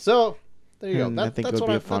 Yeah. So there you go. And I think it That's would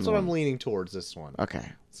what be a fun that's what I'm one. leaning towards this one. Okay,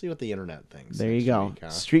 See what the internet thinks. there you next go. week, huh?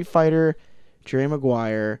 Street Fighter, Jerry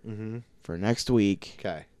Maguire Mm-hmm. for next week.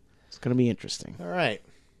 Okay. It's gonna be interesting. All right.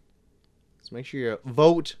 Let's make sure you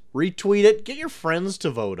vote, retweet it, get your friends to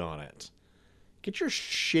vote on it. Get your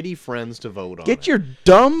shitty friends to vote on it. Get your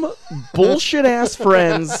dumb, bullshit ass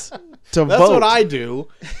friends to That's vote. what I do.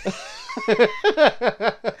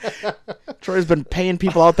 Troy's been paying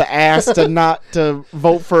people out the ass to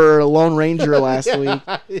vote for Lone Ranger last week.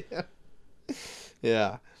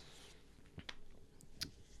 Yeah.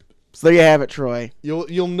 So there you have it, Troy.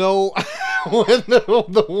 You'll know when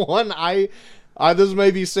the one I this may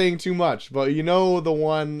be saying too much, but you know the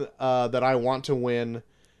one that I want to win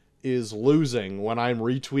is losing when I'm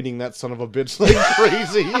retweeting that son of a bitch like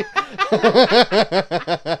crazy.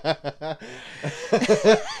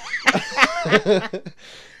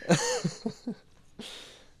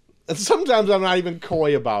 And sometimes I'm not even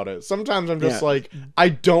coy about it. Sometimes I'm just Yeah. like, I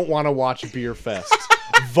don't want to watch Beer Fest.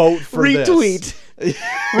 Vote for Retweet. this.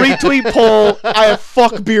 Retweet poll. I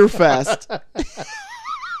fuck Beer Fest.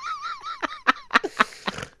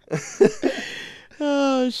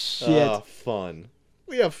 Oh shit. Fun.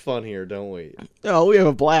 We have fun here, don't we? Oh, we have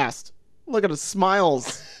a blast. Look at the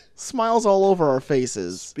smiles. Smiles all over our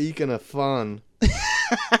faces. Speaking of fun.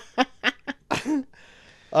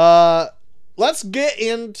 Let's get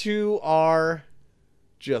into our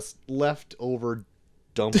just leftover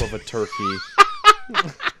dump of a turkey.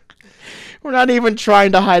 We're not even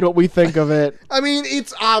trying to hide what we think of it. I mean,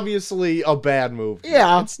 it's obviously a bad movie.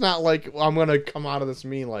 Yeah. It's not like I'm going to come out of this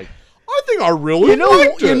mean like, I think I really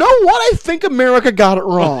liked it. You know what? I think America got it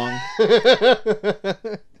wrong.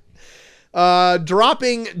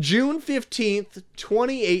 Dropping June 15th,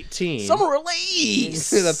 2018. Summer release.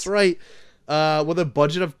 That's right. With a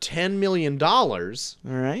budget of $10 million. All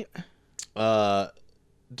right.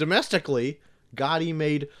 Domestically, Gotti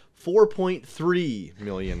made $4.3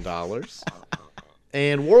 million.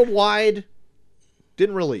 And worldwide,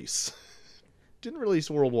 didn't release. Didn't release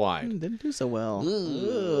worldwide. Didn't do so well.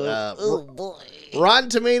 Rotten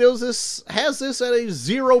Tomatoes has this at a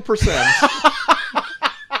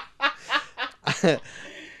 0%.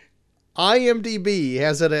 IMDb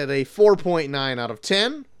has it at a 4.9 out of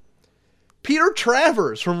 10. Peter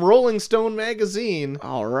Travers from Rolling Stone magazine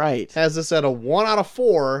All right. has this at a 1 out of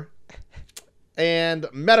 4. And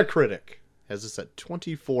Metacritic has this at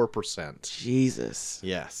 24%. Jesus.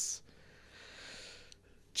 Yes.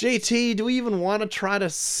 JT, do we even want to try to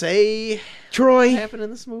say what Troy, happened in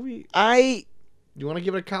this movie? I... You want to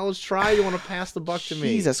give it a college try? You want to pass the buck to me?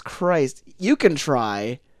 Jesus Christ. You can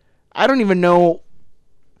try. I don't even know...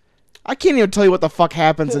 I can't even tell you what the fuck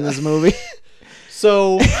happens in this movie.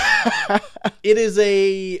 So, it is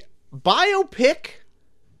a biopic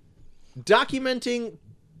documenting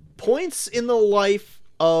points in the life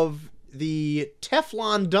of the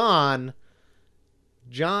Teflon Don,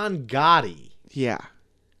 John Gotti. Yeah.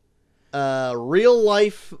 Real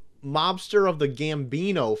life mobster of the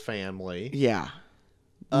Gambino family. Yeah.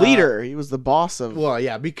 Leader. He was the boss of... Well,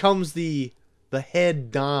 yeah, becomes the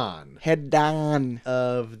head Don Head down.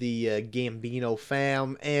 of the Gambino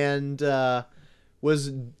fam, and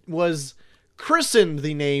was christened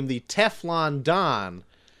the name the Teflon Don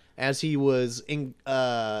as he was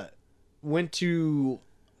went to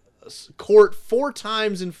court 4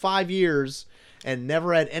 times in 5 years and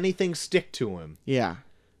never had anything stick to him. Yeah.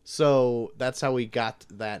 So that's how he got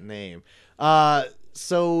that name.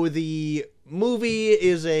 So the movie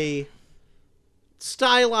is a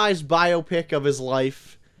stylized biopic of his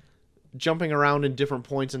life, jumping around in different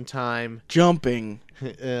points in time. Jumping.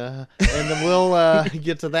 And then we'll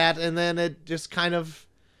get to that, and then it just kind of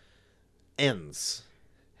ends.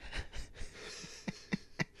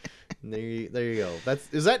 There you go.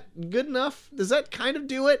 Is that good enough? Does that kind of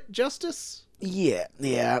do it justice?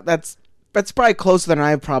 Yeah. That's probably closer than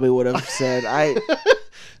I probably would have said.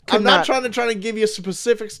 I'm not trying to give you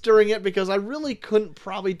specifics during it because I really couldn't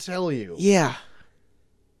probably tell you. Yeah.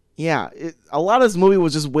 Yeah. A lot of this movie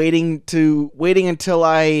was just waiting until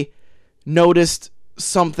I noticed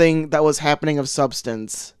something that was happening of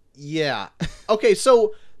substance. Yeah. Okay,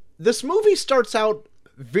 so this movie starts out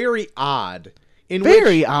very odd.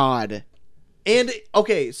 Very odd. And,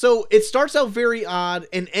 okay, so it starts out very odd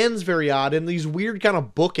and ends very odd in these weird kind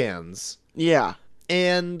of bookends. Yeah.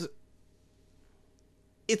 And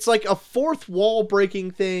it's like a fourth wall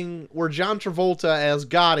breaking thing where John Travolta as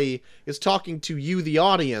Gotti is talking to you, the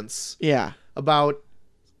audience, Yeah. about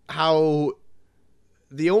how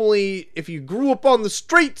if you grew up on the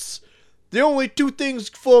streets, the only 2 things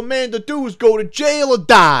for a man to do is go to jail or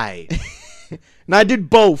die. And I did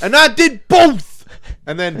both. And I did both!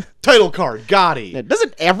 And then, title card, Gotti.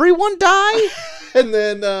 Doesn't everyone die? And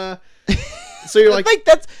then, so you're like... I think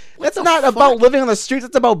that's the not fuck? about living on the streets.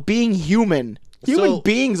 It's about being human. Human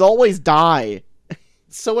beings always die.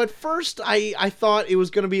 So at first, I thought it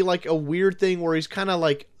was going to be like a weird thing where he's kind of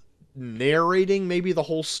like narrating maybe the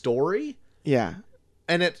whole story. Yeah.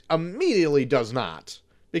 And it immediately does not.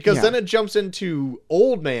 Because then it jumps into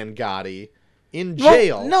old man Gotti in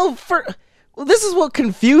jail. Well, this is what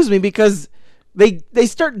confused me because they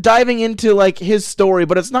start diving into like his story,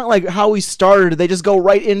 but it's not like how he started. They just go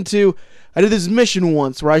right into, I did this mission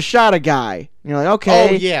once where I shot a guy. And you're like, okay.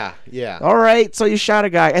 Oh, yeah. All right, so you shot a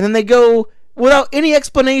guy. And then they go, without any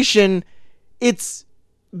explanation, it's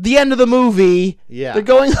the end of the movie. Yeah. They're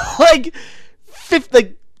going like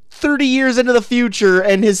 30 years into the future,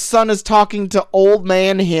 and his son is talking to old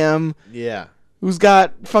man him, Yeah. who's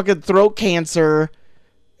got fucking throat cancer,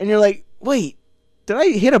 and you're like, wait, did I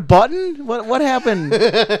hit a button? What happened?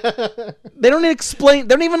 They don't explain.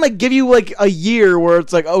 They don't even like give you like a year where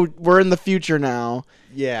it's like, oh, we're in the future now.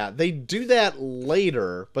 Yeah, they do that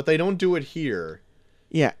later, but they don't do it here.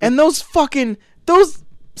 Yeah, and those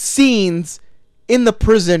scenes in the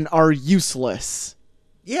prison are useless.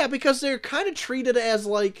 Yeah, because they're kind of treated as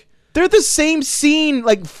like... They're the same scene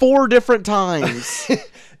like 4 different times.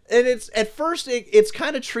 And it's at first it's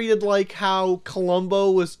kind of treated like how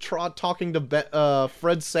Columbo was talking to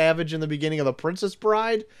Fred Savage in the beginning of The Princess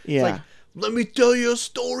Bride. Yeah. It's like, let me tell you a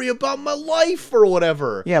story about my life or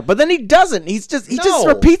whatever. Yeah, but then he doesn't. He just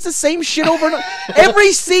repeats the same shit over and over.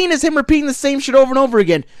 Every scene is him repeating the same shit over and over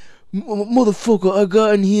again. Motherfucker, I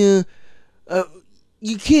got in here.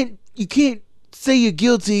 You can't say you're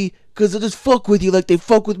guilty because they just fuck with you like they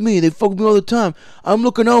fuck with me. They fuck with me all the time. I'm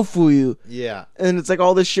looking out for you. Yeah. And it's like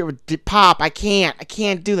all this shit with Pop. I can't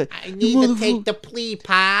do that. I need to take the plea,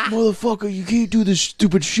 Pa. Motherfucker, you can't do this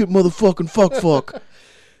stupid shit, motherfucking fuck.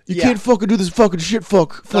 You can't fucking do this fucking shit,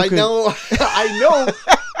 fuck. I know.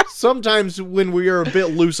 Sometimes when we are a bit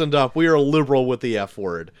loosened up, we are liberal with the F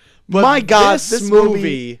word. But my God, this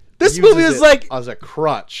movie is like as a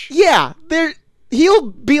crutch. Yeah, he'll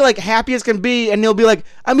be like happy as can be, and he'll be like,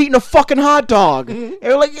 "I'm eating a fucking hot dog." And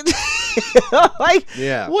you're like,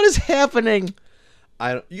 yeah, what is happening?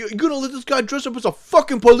 You gonna let this guy dress up as a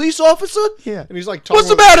fucking police officer? Yeah, and he's like, "What's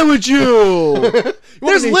the matter with you?"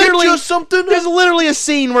 There's literally something. There's literally a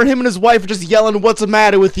scene where him and his wife are just yelling, "What's the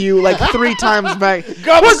matter with you?" like 3 times back.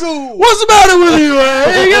 What's the matter with you?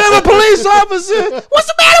 You gonna have a police officer? What's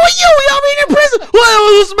the matter with you? Y'all being in prison?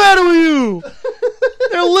 What's the matter with you?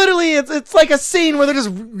 They're literally it's like a scene where they're just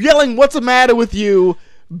yelling, "What's the matter with you?"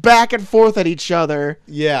 back and forth at each other.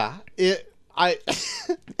 Yeah,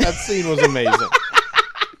 that scene was amazing.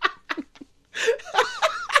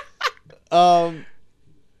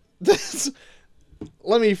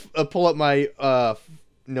 Let me pull up my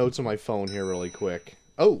notes on my phone here really quick.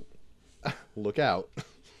 Oh, look out.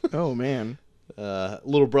 Oh, man.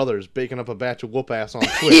 Little brother's baking up a batch of whoop ass on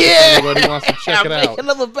Twitch. Yeah! Everybody wants to check it out. Baking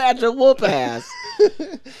up a batch of whoop ass.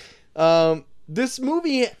 This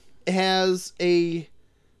movie has a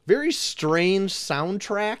very strange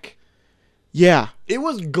soundtrack. Yeah. It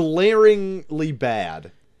was glaringly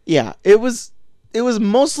bad. Yeah, it was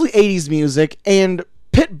mostly 80s music and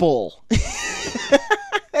Pitbull.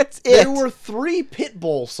 That's it. There were 3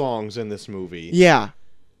 Pitbull songs in this movie. Yeah.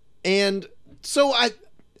 And so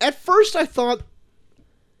at first I thought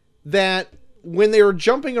that when they were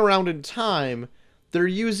jumping around in time, they're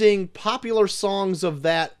using popular songs of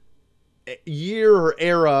that year or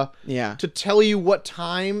era to tell you what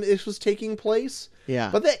time this was taking place. Yeah.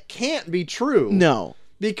 But that can't be true. No.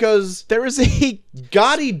 Because there was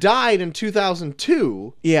Gotti died in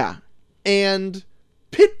 2002. Yeah. And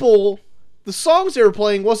Pitbull, the songs they were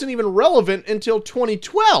playing wasn't even relevant until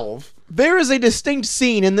 2012. There is a distinct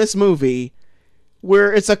scene in this movie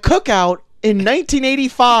where it's a cookout in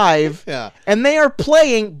 1985. Yeah. And they are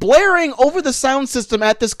blaring over the sound system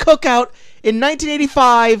at this cookout in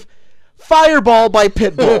 1985, Fireball by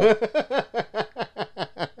Pitbull.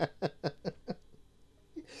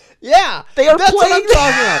 Yeah, they are that's playing. What I'm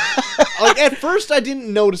talking about. Like at first, I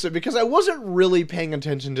didn't notice it because I wasn't really paying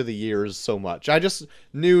attention to the years so much. I just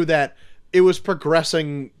knew that it was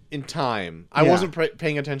progressing in time. I wasn't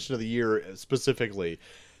paying attention to the year specifically.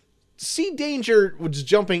 C. Danger was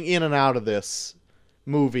jumping in and out of this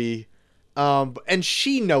movie, and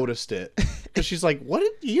she noticed it because she's like, "What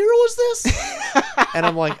year was this?" And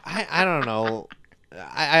I'm like, "I don't know,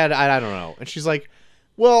 I don't know." And she's like,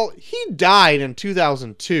 "Well, he died in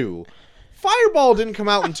 2002. Fireball didn't come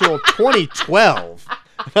out until 2012.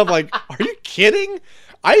 And I'm like, "Are you kidding?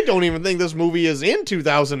 I don't even think this movie is in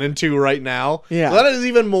 2002 right now." Yeah, so that is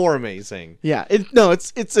even more amazing. Yeah, it's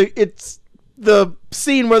the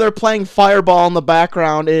scene where they're playing Fireball in the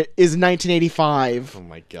background. It is 1985. Oh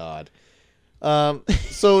my god.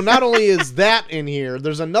 So not only is that in here,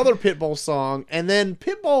 there's another Pitbull song, and then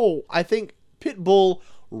I think Pitbull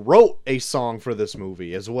wrote a song for this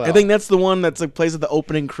movie as well. I think that's the one that's like plays at the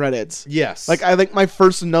opening credits. Yes. Like I think my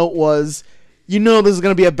first note was, this is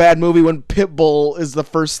gonna be a bad movie when Pitbull is the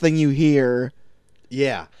first thing you hear.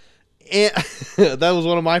 Yeah, and that was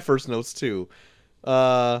one of my first notes too.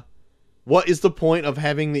 What is the point of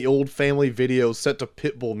having the old family videos set to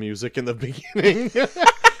Pitbull music in the beginning?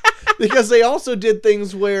 Because they also did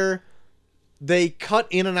things where they cut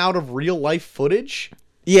in and out of real life footage.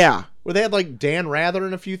 Yeah. where they had like Dan Rather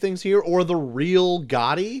and a few things here, or the real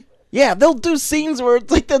Gotti. Yeah, they'll do scenes where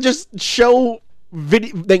it's like they'll just show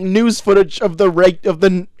like news footage of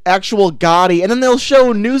the actual Gotti, and then they'll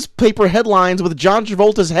show newspaper headlines with John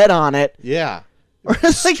Travolta's head on it. Yeah.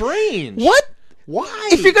 It's like, Strange. what? Why?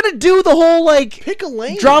 If you're gonna do the whole like pick a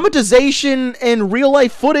lane, dramatization and real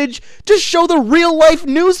life footage, just show the real life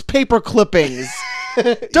newspaper clippings.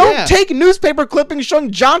 Don't take newspaper clippings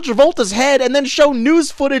showing John Travolta's head and then show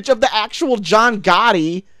news footage of the actual John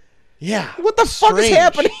Gotti. Yeah. What the fuck is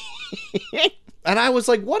happening? And I was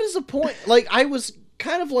like, what is the point? Like, I was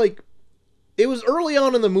kind of like, it was early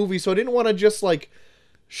on in the movie, so I didn't want to just like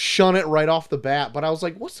shun it right off the bat. But I was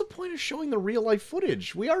like, what's the point of showing the real life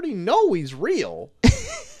footage? We already know he's real.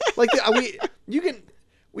 Like, you can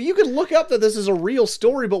look up that this is a real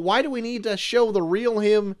story, but why do we need to show the real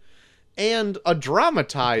him and a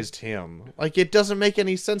dramatized him? Like, it doesn't make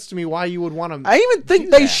any sense to me why you would want to. I even think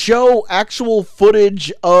they show actual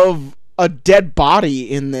footage of a dead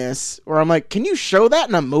body in this, where I'm like, can you show that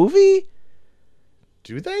in a movie?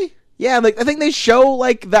 Do they? Yeah, like I think they show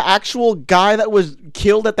like the actual guy that was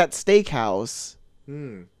killed at that steakhouse.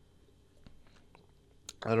 I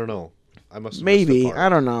don't know. I must have maybe. I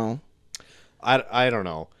don't know. I don't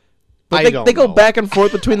know. But they go back and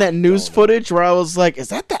forth between that news footage where I was like, is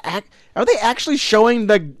that the act? Are they actually showing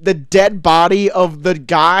the dead body of the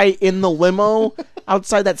guy in the limo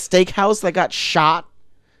outside that steakhouse that got shot?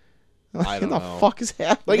 I don't know. What the fuck is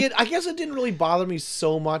happening? Like, I guess it didn't really bother me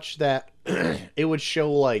so much that it would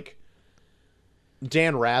show like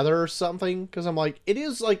Dan Rather or something, because I'm like, it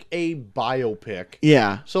is like a biopic.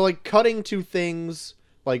 Yeah. So like cutting to things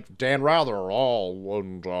like Dan Rather,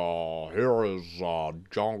 and here is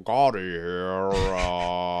John Gotti here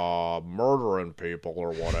murdering people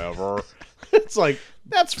or whatever. It's like,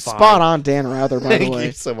 that's fine. Spot on, Dan Rather, by the way. Thank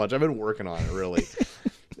you so much. I've been working on it, really.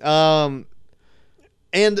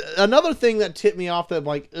 And another thing that tipped me off that I'm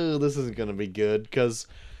like, oh, this isn't going to be good, because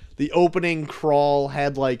the opening crawl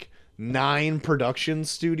had like 9 production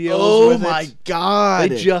studios. Oh with my it. god.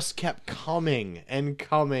 They just kept coming and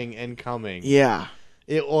coming and coming. Yeah.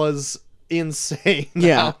 It was insane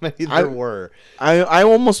how many there were. I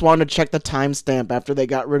almost wanted to check the timestamp after they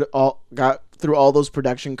got through all those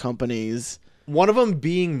production companies. One of them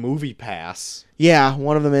being MoviePass. Yeah,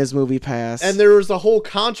 one of them is MoviePass. And there was a whole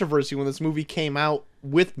controversy when this movie came out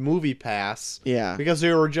with MoviePass. Yeah. Because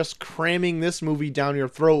they were just cramming this movie down your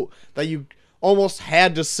throat that you almost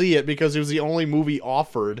had to see it because it was the only movie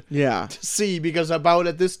offered to see, because about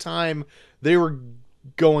at this time they were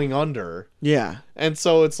going under. Yeah. And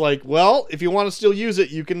so it's like, well, if you want to still use it,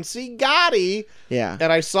 you can see Gotti. Yeah.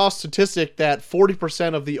 And I saw a statistic that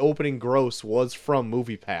 40% of the opening gross was from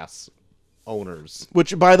MoviePass owners.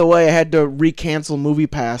 Which, by the way, I had to recancel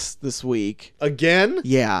MoviePass this week. Again?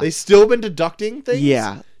 Yeah. They still been deducting things?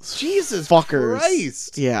 Yeah. Jesus Fuckers.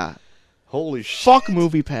 Christ. Yeah. Holy shit. Fuck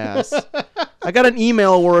MoviePass. I got an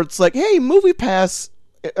email where it's like, hey, MoviePass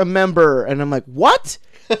a member. And I'm like, what?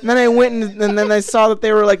 And then I went and then I saw that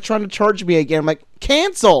they were like trying to charge me again. I'm like,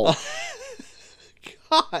 cancel.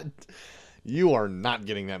 God. You are not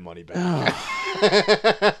getting that money back.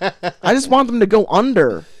 I just want them to go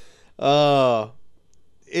under. I'm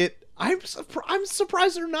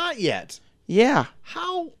surprised they're not yet. Yeah.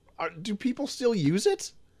 Do people still use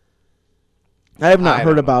it? I have not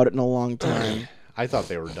heard know. about it in a long time. I thought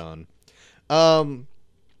they were done.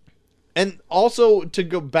 And also to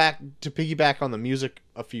piggyback on the music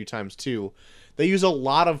a few times too, they use a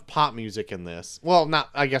lot of pop music in this. Well,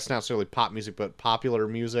 not necessarily pop music, but popular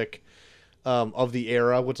music of the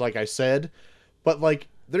era, which, like I said, but like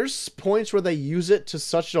there's points where they use it to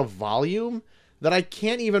such a volume that I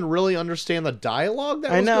can't even really understand the dialogue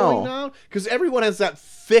that was going on, because everyone has that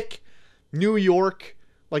thick New York,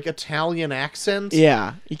 like, Italian accent.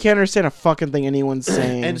 Yeah, you can't understand a fucking thing anyone's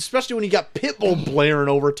saying. And especially when you got Pitbull blaring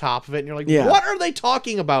over top of it, and you're like, what are they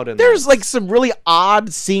talking about in There's this? like some really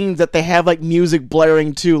odd scenes that they have like music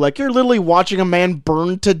blaring too. Like you're literally watching a man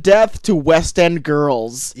burned to death to West End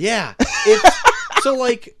Girls. Yeah. So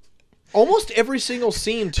like almost every single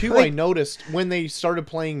scene too, I noticed when they started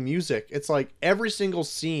playing music, it's like every single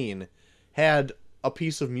scene had a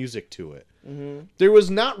piece of music to it. Mm-hmm. There was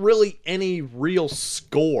not really any real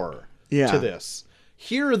score to this.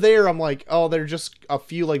 Here or there, I'm like, oh, they're just a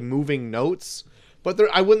few like moving notes, but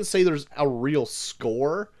I wouldn't say there's a real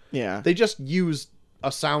score. Yeah. They just used a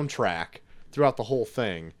soundtrack throughout the whole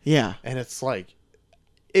thing. Yeah. And it's like,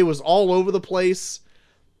 it was all over the place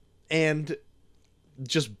and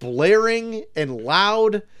just blaring and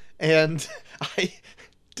loud, and I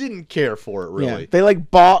didn't care for it really. Yeah. They like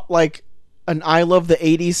bought like an I Love the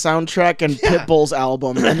 80s soundtrack and Pitbull's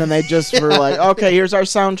album, and then they just were like, okay, here's our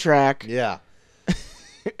soundtrack. Yeah.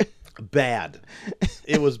 Bad.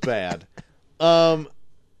 It was bad. And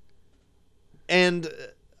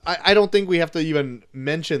I don't think we have to even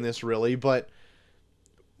mention this really, but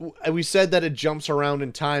we said that it jumps around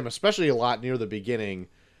in time, especially a lot near the beginning,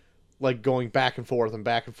 like going back and forth and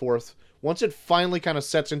back and forth. Once it finally kind of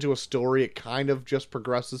sets into a story, it kind of just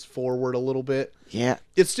progresses forward a little bit. Yeah.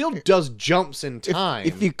 It still does jumps in time.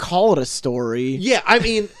 If you call it a story. Yeah, I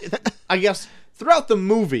mean, I guess throughout the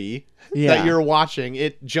movie that you're watching,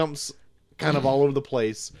 it jumps kind of all over the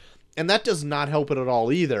place. And that does not help it at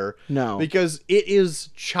all either. No. Because it is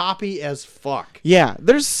choppy as fuck. Yeah,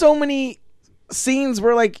 there's so many scenes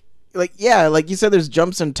where like you said, there's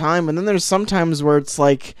jumps in time, and then there's sometimes where it's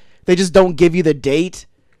like they just don't give you the date.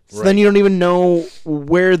 So then you don't even know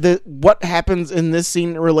what happens in this scene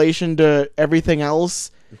in relation to everything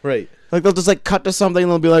else. Right. Like they'll just like cut to something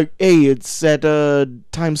and they'll be like, "Hey, it's at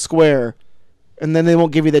Times Square," and then they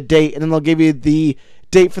won't give you the date, and then they'll give you the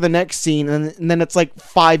date for the next scene, and then it's like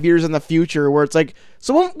 5 years in the future where it's like,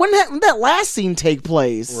 so when did that last scene take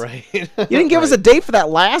place? Right. You didn't give us a date for that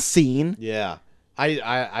last scene. Yeah.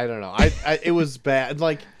 I don't know. It was bad.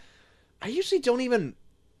 Like, I usually don't even.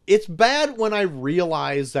 It's bad when I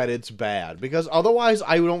realize that it's bad, because otherwise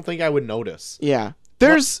I don't think I would notice. Yeah.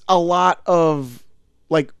 There's a lot of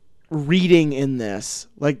like reading in this.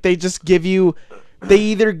 Like they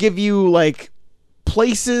either give you like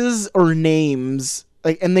places or names,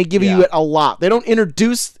 like, and they give you it a lot. They don't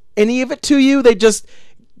introduce any of it to you. They just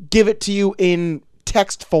give it to you in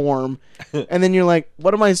text form. And then you're like,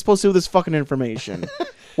 what am I supposed to do with this fucking information?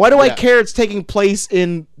 Why do I care it's taking place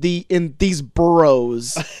in these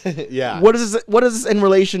boroughs? Yeah. What is this in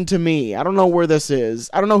relation to me? I don't know where this is.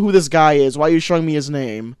 I don't know who this guy is. Why are you showing me his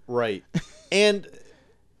name? Right. And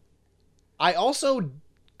I also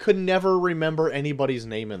could never remember anybody's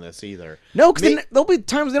name in this either. No, because there'll be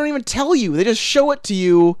times they don't even tell you. They just show it to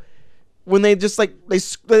you when they just like they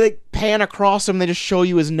like pan across him. They just show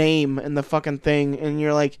you his name in the fucking thing, and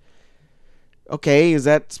you're like, okay, is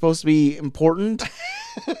that supposed to be important?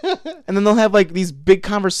 And then they'll have like these big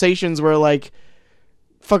conversations where like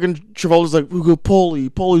fucking Travolta's like, we got Paulie.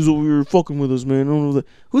 Paulie's over here fucking with us, man. I don't know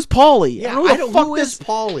who's Paulie? Yeah, I don't know who is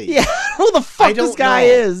Paulie? Yeah, I don't know who the fuck this guy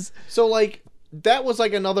is. So like that was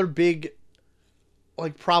like another big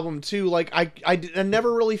like problem too. Like I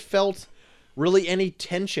never really felt really any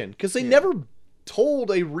tension because they never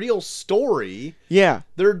told a real story. Yeah,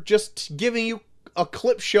 they're just giving you a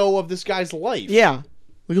clip show of this guy's life. Yeah.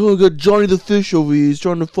 Like, oh, I got Johnny the Fish over here. He's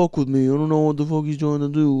trying to fuck with me. I don't know what the fuck he's trying to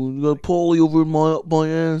do. You got Paulie over my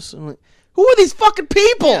ass. I'm like, who are these fucking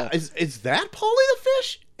people? Yeah, is that Paulie the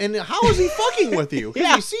Fish? And how is he fucking with you?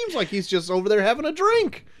 Because he seems like he's just over there having a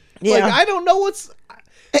drink. Yeah. Like, I don't know what's...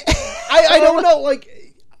 I don't know.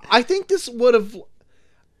 Like, I think this would have...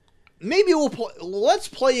 Maybe let's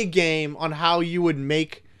play a game on how you would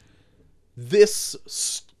make this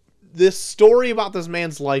story about this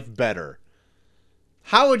man's life better.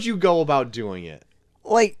 How would you go about doing it?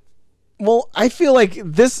 Like, well, I feel like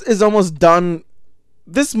this is almost done.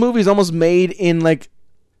 This movie's almost made in like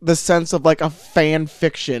the sense of like a fan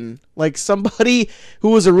fiction. Like somebody who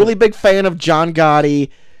was a really big fan of John Gotti,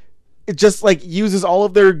 it just like uses all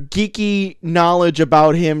of their geeky knowledge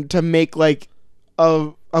about him to make like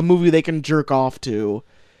a movie they can jerk off to.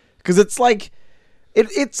 Because it's like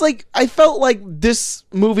it's like I felt like this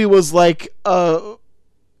movie was like a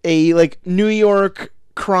like New York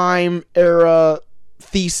crime era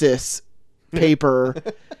thesis paper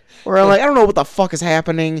where I'm like, I don't know what the fuck is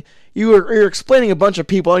happening. You're explaining a bunch of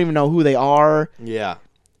people, I don't even know who they are. Yeah.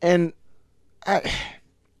 And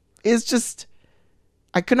it's just,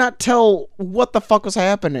 I could not tell what the fuck was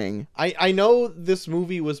happening. I know this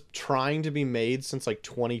movie was trying to be made since like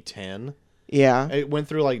 2010. Yeah. It went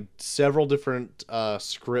through like several different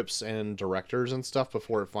scripts and directors and stuff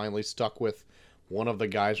before it finally stuck with one of the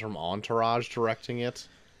guys from Entourage directing it.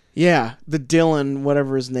 Yeah, the Dylan,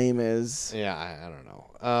 whatever his name is. Yeah, I don't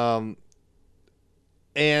know.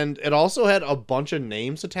 And it also had a bunch of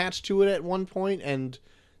names attached to it at one point, and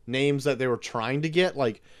names that they were trying to get.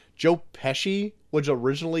 Like, Joe Pesci was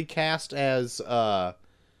originally cast as,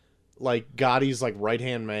 like, Gotti's, like,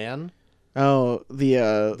 right-hand man. Oh,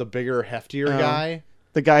 the bigger, heftier guy.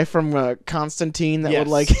 The guy from Constantine that would,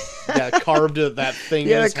 like... carved that thing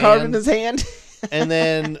in his hand. carved in his hand. And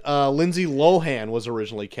then Lindsay Lohan was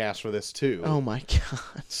originally cast for this too. Oh my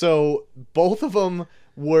god. So both of them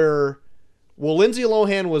were... Well, Lindsay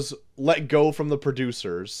Lohan was let go from the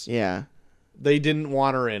producers. Yeah. They didn't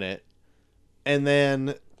want her in it. And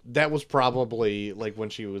then that was probably like when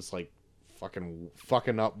she was like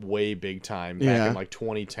fucking up way big time back in like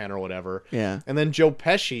 2010 or whatever. Yeah. And then Joe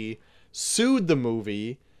Pesci sued the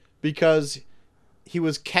movie because he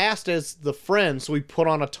was cast as the friend, so he put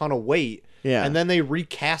on a ton of weight. Yeah. And then they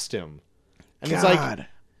recast him. And God. he's like,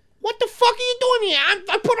 what the fuck are you doing here?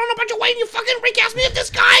 I put on a bunch of weight and you fucking recast me as this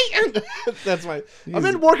guy? And that's my... I've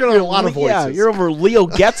been working on a lot of voices. Yeah, you're over Leo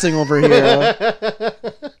Getzing over here.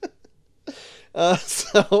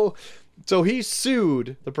 So he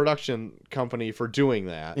sued the production company for doing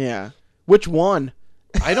that. Yeah. Which one?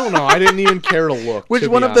 I don't know. I didn't even care to look. Which to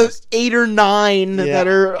one be of honest. the 8 or 9 that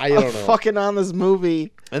are I don't know. fucking on this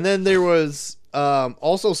movie? And then there was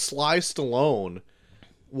also Sly Stallone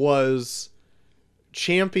was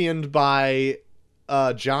championed by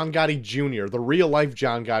John Gotti Jr., the real life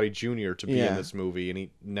John Gotti Jr. to be in this movie, and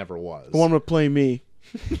he never was. The one would play me.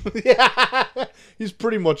 Yeah, he's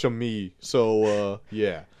pretty much a me. So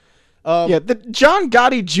yeah. The John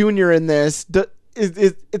Gotti Jr. in this,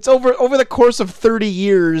 it's over the course of 30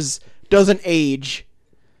 years doesn't age.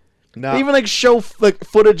 No. They even like show like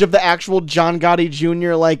footage of the actual John Gotti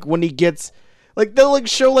Jr. like when he gets like they'll like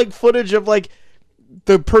show like footage of like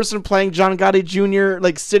the person playing John Gotti Jr.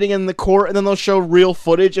 like sitting in the court, and then they'll show real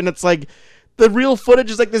footage, and it's like the real footage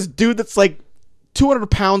is like this dude that's like 200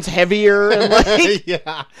 pounds heavier and like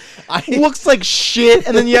yeah, looks like shit,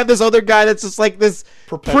 and then you have this other guy that's just like this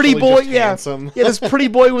Perpetually pretty boy, just handsome. this pretty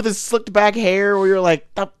boy with his slicked back hair, where you're like,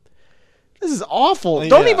 this is awful.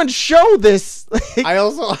 Don't Yeah. even show this. I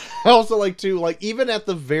also like to like even at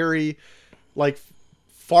the very like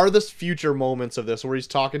farthest future moments of this where he's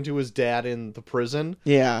talking to his dad in the prison.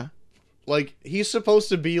 Yeah, Like he's supposed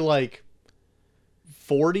to be like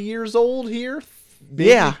 40 years old here. Maybe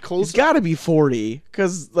yeah, close. he's got to be 40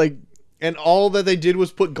 because like. And all that they did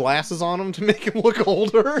was put glasses on him to make him look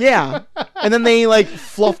older. Yeah. And then they like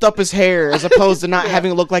fluffed up his hair as opposed to not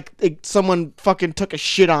having it look like someone fucking took a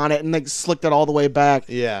shit on it and like slicked it all the way back.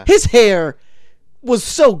 Yeah. His hair was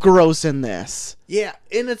so gross in this. Yeah,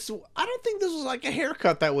 and I don't think this was like a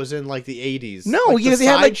haircut that was in like the 80s. No, like, because he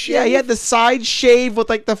had like he had the side shave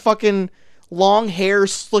with like the fucking long hair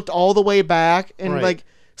slicked all the way back and Right. like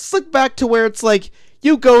slicked back to where it's like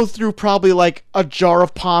you go through probably like a jar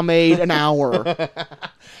of pomade an hour.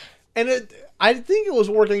 And I think it was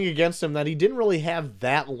working against him that he didn't really have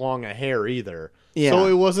that long a hair either. Yeah. So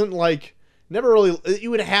it wasn't like never really. You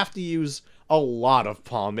would have to use a lot of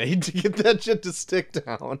pomade to get that shit to stick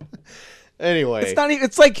down. Anyway, It's not even.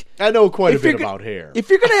 It's like I know quite a if you're bit go- about hair. if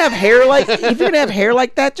you're gonna have hair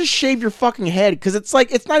like that, just shave your fucking head because it's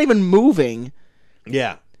like it's not even moving.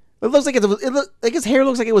 Yeah. It looks like like his hair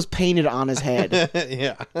looks like it was painted on his head.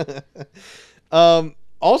 Yeah.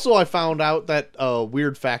 Also, I found out that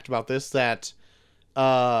weird fact about this that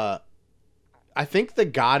I think the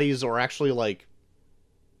Gottis are actually like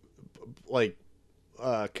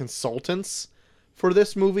consultants for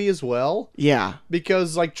this movie as well. Yeah.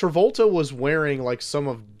 Because like Travolta was wearing like some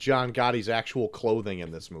of John Gotti's actual clothing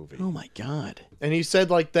in this movie. Oh my god. And he said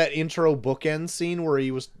like that intro bookend scene where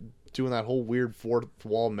he was doing that whole weird fourth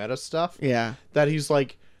wall meta stuff. Yeah. That he's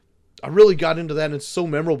like, I really got into that and it's so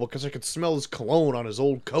memorable because I could smell his cologne on his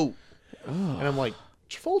old coat. And I'm like,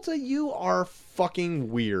 Travolta, you are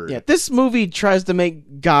fucking weird. Yeah. This movie tries to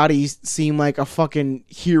make Gotti seem like a fucking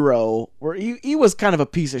hero, where he was kind of a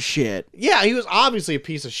piece of shit. Yeah, he was obviously a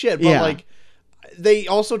piece of shit, but Yeah. like, they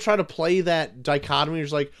also try to play that dichotomy.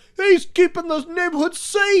 It's like, hey, he's keeping those neighborhoods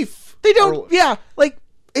safe. They don't. Or- Yeah. Like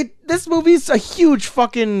this movie's a huge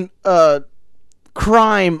fucking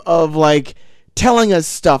crime of like telling us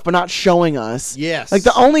stuff but not showing us. Yes. Like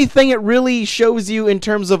the only thing it really shows you in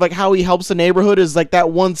terms of like how he helps the neighborhood is like that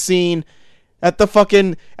one scene at the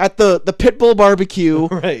Pitbull barbecue.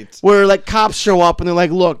 Right. Where like cops show up and they're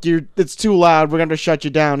like, "Look, it's too loud. We're going to shut you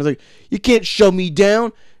down." It's like, "You can't shut me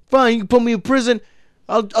down. Fine, you can put me in prison.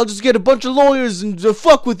 I'll just get a bunch of lawyers and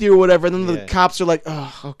fuck with you or whatever." And then Yeah. the cops are like,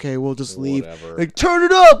 "Oh, okay, we'll just leave." Whatever. Like, turn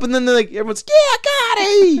it up. And then they're like, everyone's, "Yeah,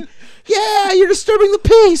 Gotti! Yeah, you're disturbing the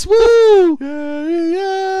peace. Woo!"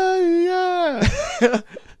 Yeah.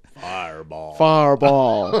 Fireball.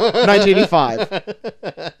 Fireball. 1985.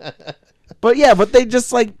 But they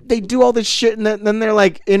just like they do all this shit and then they're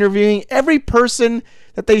like interviewing every person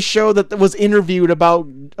that they show that was interviewed about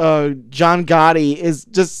John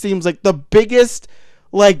Gotti just seems like the biggest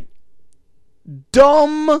like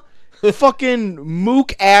dumb fucking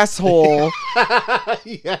mook asshole.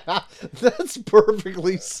 Yeah, that's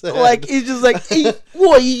perfectly said. Like he's just like, "Hey,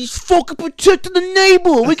 boy, he's fucking protecting the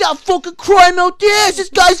neighborhood. We got fucking crime out there. This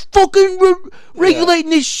guy's fucking regulating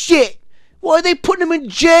this shit. Why are they putting him in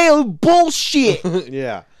jail? Bullshit."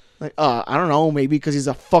 yeah. Like, I don't know, maybe because he's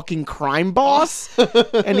a fucking crime boss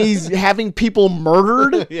and he's having people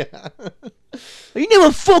murdered. Yeah. You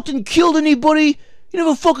never fucking killed anybody. You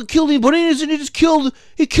never fucking killed anybody. He killed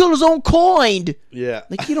his own kind. Yeah.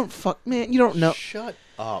 Like, you don't man, you don't know. Shut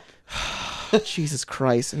up. Jesus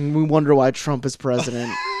Christ. And we wonder why Trump is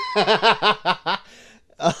president.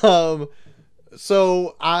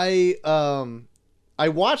 So I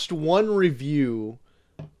watched one review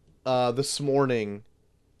this morning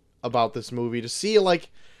about this movie to see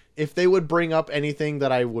like if they would bring up anything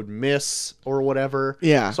that I would miss or whatever.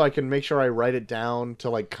 Yeah. So I can make sure I write it down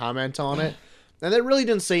to like comment on it. And they really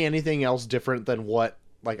didn't say anything else different than what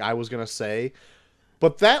like I was gonna say.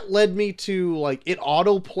 But that led me to like it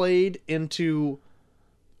auto-played into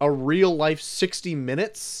a real life 60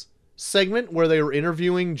 Minutes segment where they were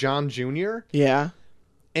interviewing John Jr. Yeah.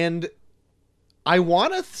 And I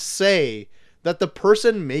want to say that the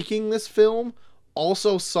person making this film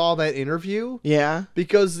also saw that interview Yeah.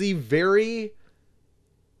 because the very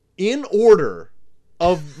in order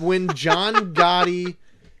of when John Gotti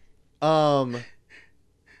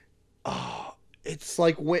it's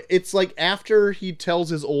like after he tells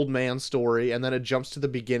his old man story and then it jumps to the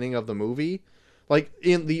beginning of the movie, like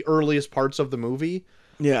in the earliest parts of the movie.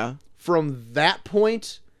 Yeah. From that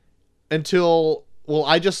point until, well,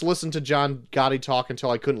 I just listened to John Gotti talk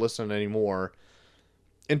until I couldn't listen anymore.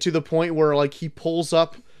 And to the point where, like, he pulls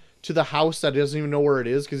up to the house that doesn't even know where it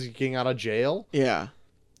is because he's getting out of jail. Yeah.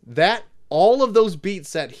 That, all of those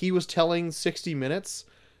beats that he was telling 60 Minutes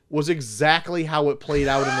was exactly how it played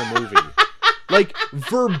out in the movie. Like,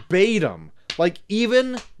 verbatim. Like,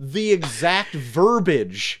 even the exact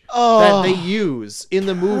verbiage that they use in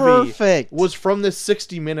the movie perfect. was from this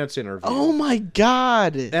 60 Minutes interview. Oh my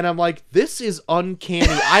God. And I'm like, this is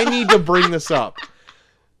uncanny. I need to bring this up.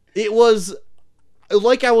 It was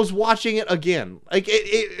like I was watching it again. Like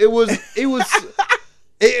it was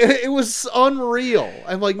unreal.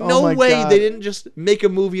 I'm like, no my way God. they didn't just make a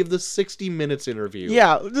movie of the 60 Minutes interview.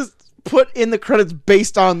 Yeah, just put in the credits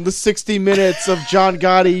based on the 60 minutes of John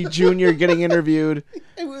Gotti Jr. getting interviewed.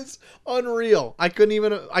 It was unreal. I couldn't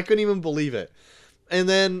even believe it. And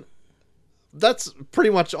then that's pretty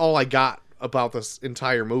much all I got about this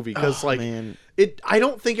entire movie because Man. I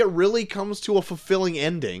don't think it really comes to a fulfilling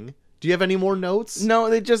ending. Do you have any more notes? No,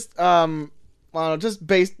 they just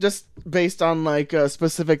just based on like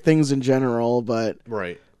specific things in general, but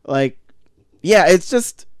Right. like yeah, it's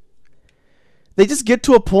just they just get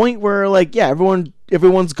to a point where like yeah,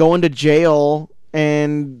 everyone's going to jail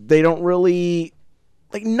and they don't really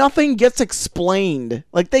like nothing gets explained.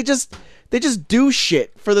 Like they just do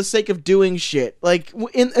shit for the sake of doing shit. Like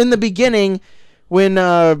in the beginning when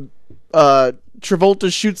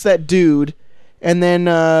Travolta shoots that dude and then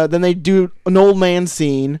they do an old man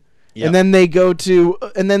scene. Yep. And then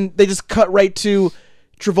they just cut right to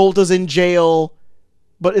Travolta's in jail,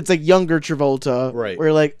 but it's like younger Travolta. Right.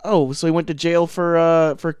 Where like, oh, so he went to jail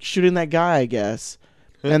for shooting that guy, I guess.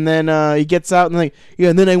 And then he gets out and like, yeah,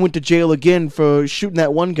 and then I went to jail again for shooting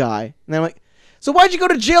that one guy. And I'm like, so why'd you go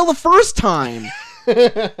to jail the first time?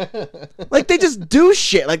 Like they just do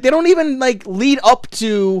shit. Like they don't even like lead up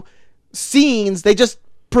to scenes. They just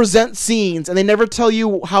present scenes and they never tell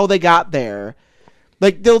you how they got there.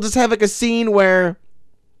 Like they'll just have like a scene where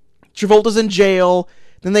Travolta's in jail,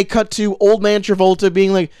 then they cut to old man Travolta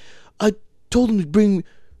being like, I told you to bring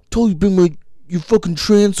your fucking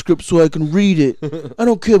transcript so I can read it. I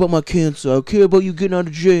don't care about my cancer. I care about you getting out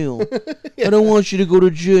of jail. Yeah. I don't want you to go to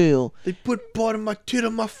jail. They put part of my tit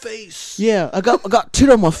on my face. Yeah, I got tit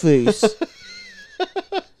on my face.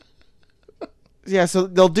 Yeah, so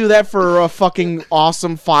they'll do that for a fucking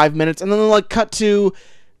awesome 5 minutes, and then they'll like cut to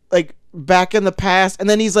like back in the past, and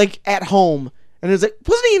then he's like at home, and it's like,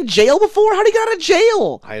 wasn't he in jail before? How'd he get out of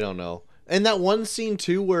jail? I don't know. And that one scene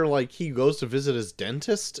too where like he goes to visit his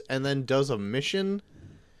dentist and then does a mission.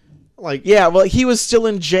 Like Yeah, well, he was still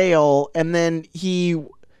in jail, and then he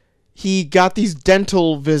got these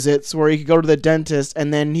dental visits where he could go to the dentist,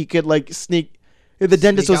 and then he could like sneak. The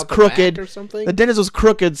dentist sneak was out the crooked. back or something? The dentist was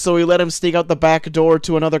crooked, so he let him sneak out the back door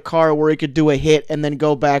to another car where he could do a hit and then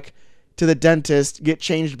go back to the dentist, get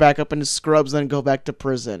changed back up into scrubs, then go back to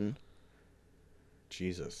prison.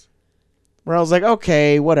 Jesus. Where I was like,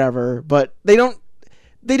 okay, whatever, but they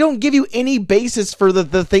don't give you any basis for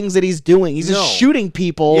the things that he's doing. He's just shooting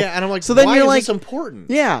people. Yeah, and I'm like, so then why you're is like, this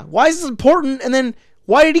important? yeah, why is this important? And then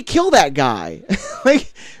why did he kill that guy?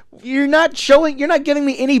 Like, you're not giving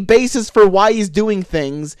me any basis for why he's doing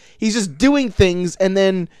things. He's just doing things, and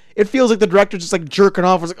then it feels like the director's just like jerking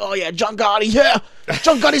off. It's like, oh yeah, John Gotti, yeah,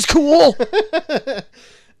 John Gotti's cool.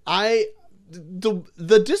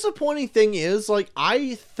 the disappointing thing is, like,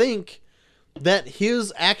 I think that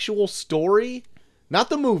his actual story, not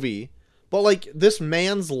the movie, but like this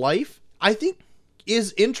man's life, I think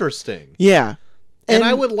is interesting. Yeah. And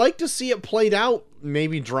I would like to see it played out,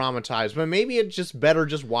 maybe dramatized, but maybe it's just better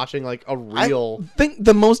just watching like a real. I think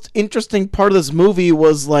the most interesting part of this movie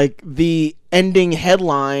was like the ending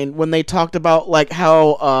headline when they talked about like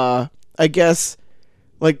how I guess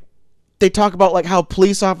like they talk about like how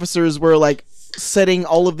police officers were like setting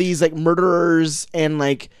all of these like murderers and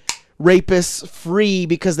like rapists free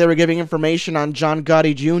because they were giving information on John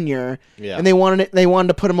Gotti Jr. Yeah. And they wanted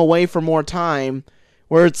to put him away for more time.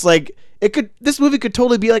 Where it's like this movie could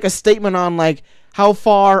totally be like a statement on like how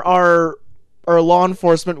far are law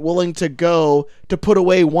enforcement willing to go to put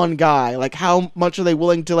away one guy? Like how much are they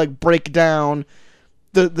willing to like break down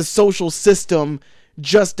the social system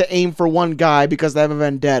just to aim for one guy because they have a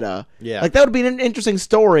vendetta? Yeah. Like that would be an interesting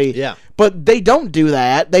story. Yeah. But they don't do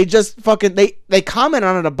that. They just fucking they comment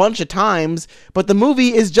on it a bunch of times, but the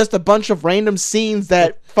movie is just a bunch of random scenes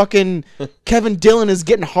that fucking Kevin Dillon is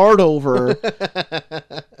getting hard over.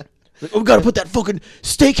 Like, we gotta put that fucking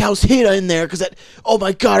steakhouse hit in there because that. Oh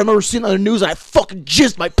my god! I remember seeing it on the news and I fucking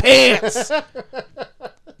jizzed my pants,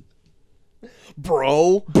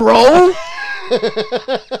 bro.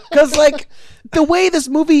 Because like the way this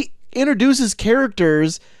movie introduces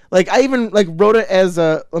characters, like I even like wrote it as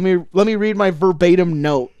a. Let me read my verbatim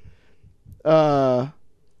note. I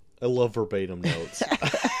love verbatim notes.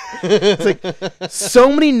 It's like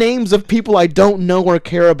so many names of people I don't know or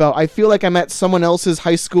care about. I feel like I'm at someone else's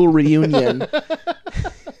high school reunion.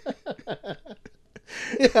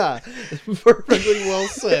 Yeah, perfectly well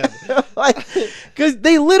said. Like, because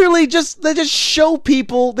they literally just show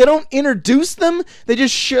people. They don't introduce them. They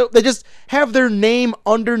just have their name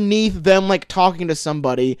underneath them, like talking to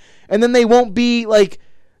somebody, and then they won't be like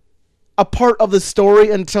a part of the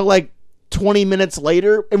story until like 20 minutes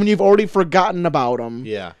later, and when you've already forgotten about them.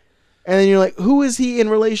 Yeah. And then you're like, who is he in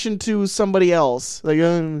relation to somebody else? Like,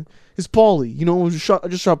 it's Paulie. You know, I just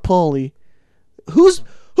shot Paulie. Who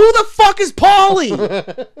the fuck is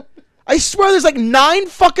Paulie? I swear there's like 9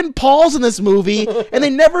 fucking Pauls in this movie, and they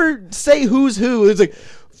never say who's who. It's like,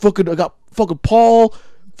 I got fucking Paul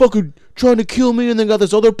fucking trying to kill me, and then got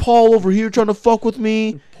this other Paul over here trying to fuck with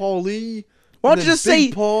me. Paulie. Why don't you just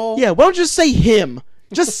say Paul? Yeah, why don't you just say him?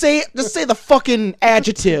 Just say the fucking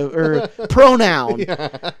adjective or pronoun.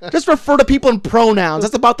 Yeah. Just refer to people in pronouns.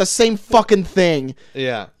 That's about the same fucking thing.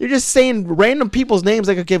 Yeah. You're just saying random people's names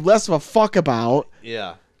I could give less of a fuck about.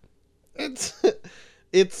 Yeah.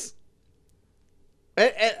 It's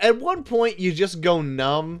at one point you just go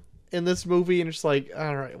numb in this movie and it's like,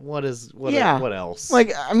 all right, what else?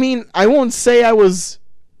 Like, I mean, I won't say I was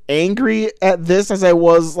angry at this as I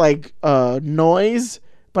was like Noise.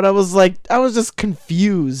 But I was just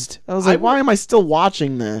confused. I was like, why am I still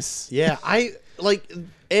watching this? Yeah,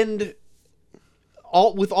 and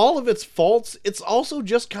with all of its faults, it's also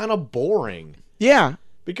just kind of boring. Yeah.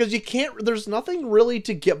 Because there's nothing really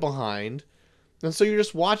to get behind. And so you're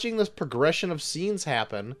just watching this progression of scenes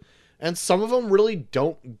happen, and some of them really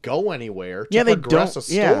don't go anywhere to progress a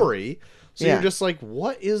story. Yeah. So you're just like,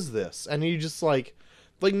 what is this? And you just like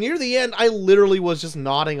near the end, I literally was just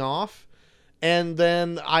nodding off. And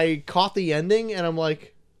then I caught the ending, and I'm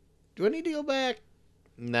like, do I need to go back?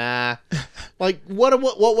 Nah. Like, what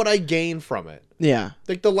would I gain from it? Yeah.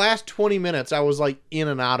 Like, the last 20 minutes, I was, like, in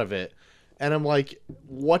and out of it. And I'm like,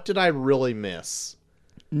 what did I really miss?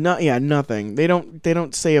 Nothing. They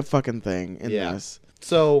don't say a fucking thing in this.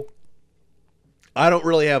 So, I don't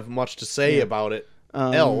really have much to say about it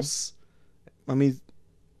else. Let me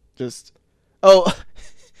just... Oh,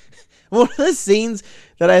 one of the scenes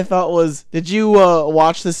that I thought was... Did you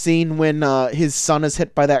watch the scene when his son is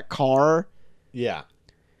hit by that car? Yeah.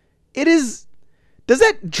 It is... Does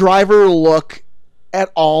that driver look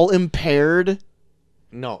at all impaired?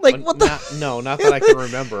 No. Like, what the... not that I can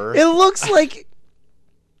remember. It looks like...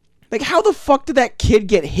 Like, how the fuck did that kid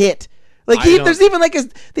get hit? Like, there's even like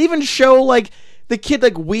they even show like the kid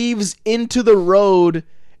like weaves into the road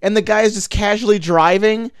and the guy is just casually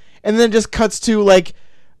driving, and then it just cuts to like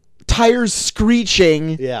tires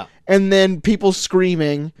screeching. Yeah. And then people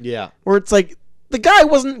screaming. Yeah. Where it's like the guy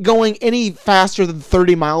wasn't going any faster than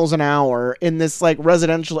 30 miles an hour in this like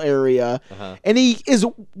residential area. Uh-huh. And he is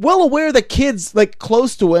well aware the kid's like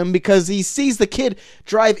close to him because he sees the kid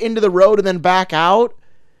drive into the road and then back out.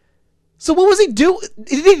 So what was he do?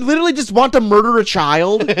 Did he literally just want to murder a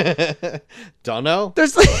child? Don't know.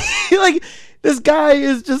 There's like this guy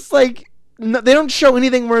is just like they don't show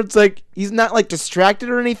anything where it's like he's not like distracted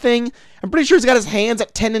or anything. I'm pretty sure he's got his hands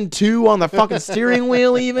at 10 and 2 on the fucking steering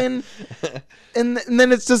wheel even. And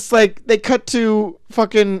then it's just like they cut to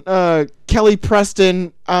fucking Kelly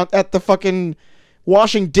Preston at the fucking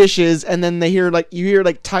washing dishes, and then you hear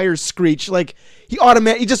like tires screech. Like he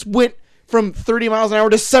just went from 30 miles an hour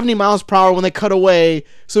to 70 miles per hour when they cut away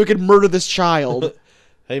so he could murder this child.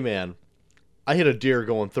 Hey man, I hit a deer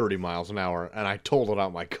going 30 miles an hour and I totaled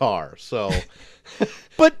out my car. So,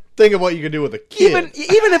 but think of what you can do with a kid.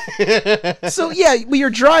 Even if so, yeah, when you're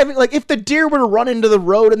driving, like if the deer were to run into the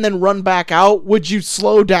road and then run back out, would you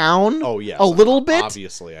slow down? Oh yes, a little bit.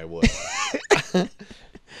 Obviously, I would.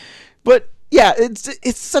 But yeah,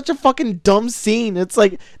 it's such a fucking dumb scene. It's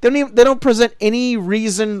like they don't present any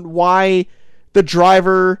reason why the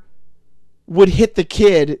driver would hit the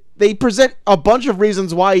kid. They present a bunch of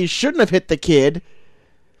reasons why he shouldn't have hit the kid,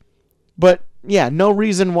 but yeah, no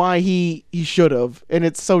reason why he should have, and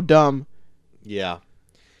it's so dumb. Yeah,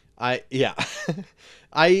 and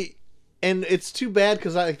it's too bad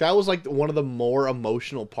because that was like one of the more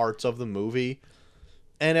emotional parts of the movie,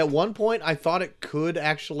 and at one point I thought it could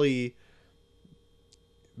actually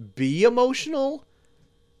be emotional,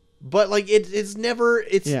 but like it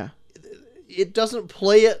doesn't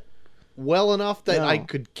play it well enough that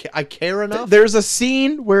I care enough. There's a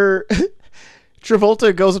scene where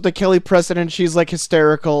Travolta goes up to Kelly Preston and she's like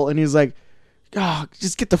hysterical, and he's like, "Oh,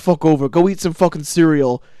 just get the fuck over. Go eat some fucking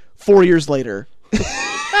cereal." 4 years later.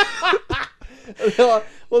 Well,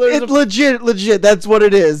 there's legit. That's what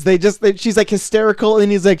it is. She's like hysterical,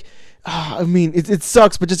 and he's like, I mean, it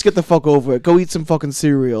sucks, but just get the fuck over it. Go eat some fucking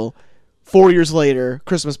cereal. 4 years later,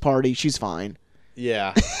 Christmas party. She's fine.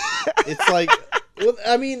 Yeah, it's like, well,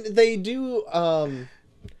 I mean, they do.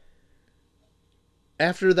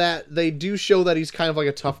 After that, they do show that he's kind of like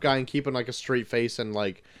a tough guy and keeping like a straight face and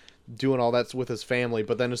like doing all that with his family.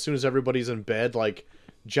 But then as soon as everybody's in bed, like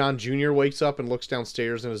John Jr. wakes up and looks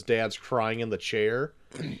downstairs and his dad's crying in the chair,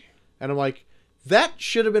 and I'm like, that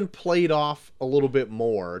should have been played off a little bit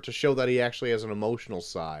more to show that he actually has an emotional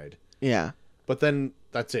side. Yeah. But then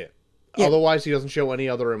that's it. Yeah. Otherwise, he doesn't show any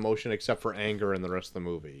other emotion except for anger in the rest of the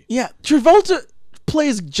movie. Yeah, Travolta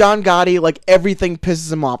plays John Gotti like everything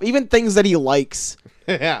pisses him off, even things that he likes.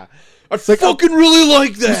 Yeah. I fucking really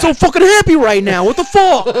like that. I'm so fucking happy right now. What the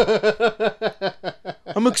fuck?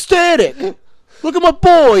 I'm ecstatic. Look at my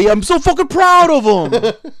boy. I'm so fucking proud of him.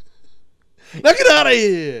 Now get out of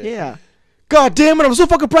here. Yeah. God damn it, I'm so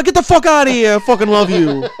fucking proud. Get the fuck out of here. I fucking love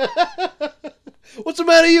you. What's the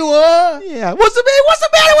matter, you, huh? Yeah. What's the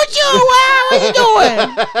matter with you, What are you doing?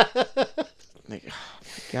 Oh, my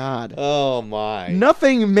God. Oh, my.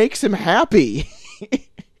 Nothing makes him happy.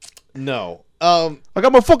 No. I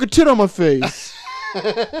got my fucking tit on my face.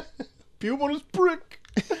 Pube on his prick.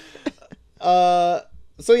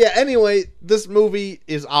 So yeah, anyway, this movie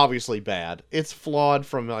is obviously bad. It's flawed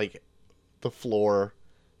from, like, the floor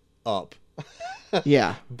up.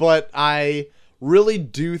 Yeah. But I really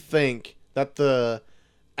do think that the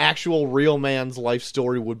actual real man's life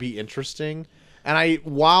story would be interesting. And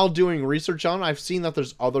while doing research on it, I've seen that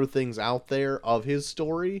there's other things out there of his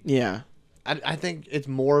story. Yeah. I think it's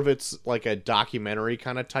more of it's like a documentary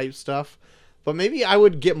kind of type stuff. But maybe I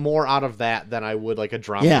would get more out of that than I would like a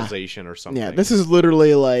dramatization or something. Yeah, this is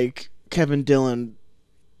literally like Kevin Dillon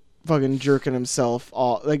fucking jerking himself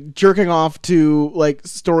off, like jerking off to like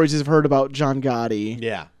stories he's heard about John Gotti.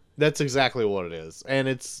 Yeah, that's exactly what it is. And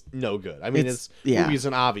it's no good. I mean, movie's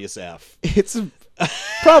an obvious F. It's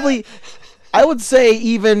probably, I would say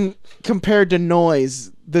even compared to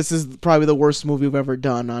Noise, this is probably the worst movie we've ever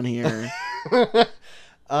done on here.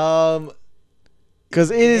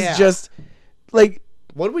 Because it is just like,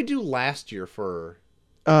 what did we do last year for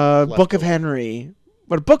Book of Henry?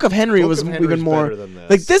 But Book of Henry was even more better than this.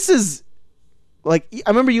 Like this is like, I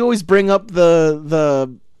remember you always bring up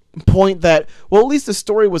the point that, well, at least the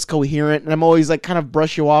story was coherent, and I'm always like kind of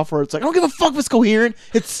brush you off where it's like, I don't give a fuck if it's coherent,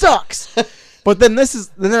 it sucks. But then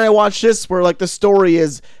then I watch this where like the story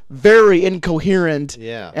is very incoherent.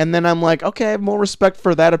 Yeah. And then I'm like, okay, I have more respect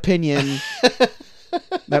for that opinion.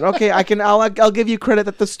 That okay, I'll give you credit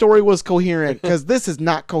that the story was coherent, because this is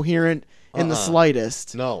not coherent in the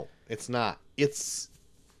slightest. No, it's not. It's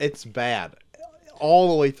bad all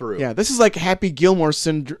the way through. Yeah, this is like Happy Gilmore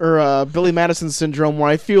syndrome or Billy Madison syndrome, where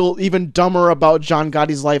I feel even dumber about John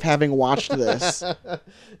Gotti's life having watched this.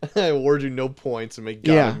 I award you no points and make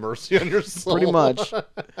God have mercy on your soul. Pretty much.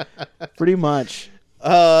 Pretty much.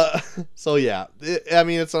 So yeah, I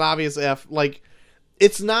mean, it's an obvious F. Like,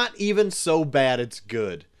 it's not even so bad it's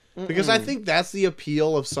good. Because I think that's the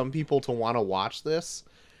appeal of some people to want to watch this.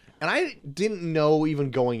 And I didn't know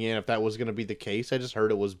even going in if that was going to be the case. I just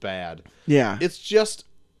heard it was bad. Yeah. It's just,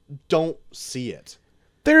 don't see it.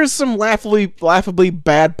 There's some laughably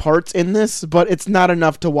bad parts in this, but it's not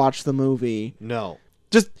enough to watch the movie. No.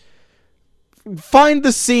 Just find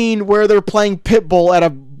the scene where they're playing Pitbull at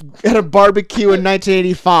a barbecue in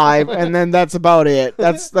 1985, and then that's about it.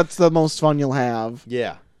 That's the most fun you'll have.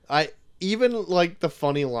 Yeah. Even, like, the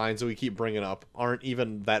funny lines that we keep bringing up aren't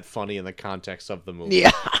even that funny in the context of the movie.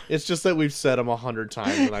 Yeah. It's just that we've said them 100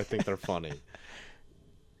 times, and I think they're funny.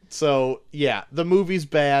 So, yeah, the movie's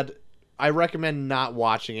bad. I recommend not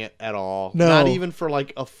watching it at all. No. Not even for,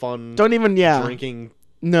 like, a fun Don't even, drinking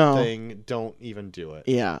No. thing. Don't even do it.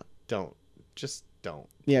 Yeah. Don't. Just don't.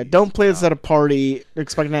 Yeah, don't play this at a party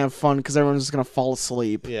expecting to have fun because everyone's just going to fall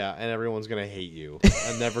asleep Yeah, and everyone's going to hate you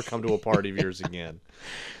and never come to a party of yours again.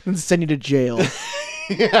 and send you to jail.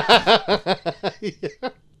 Yeah.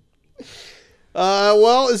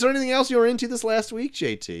 Well, is there anything else you were into this last week,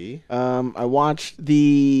 JT? I watched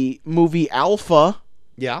the movie Alpha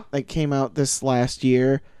Yeah. that came out this last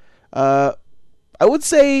year. I would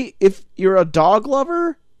say if you're a dog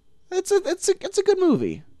lover, it's a good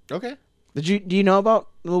movie. Okay. Do you know about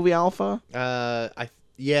the movie Alpha?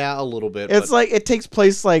 Yeah, a little bit. It's but like it takes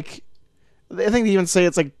place like I think they even say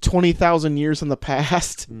it's like 20,000 years in the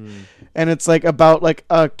past, and it's like about like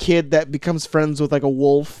a kid that becomes friends with like a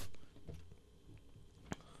wolf.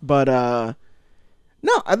 But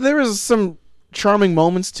no, there was some charming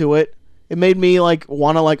moments to it. It made me like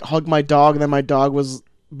want to like hug my dog, and then my dog was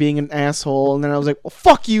being an asshole, and then I was like, well,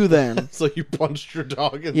 fuck you then. so you punched your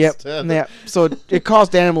dog Yep. instead. Yeah. So it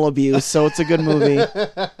caused animal abuse, so it's a good movie.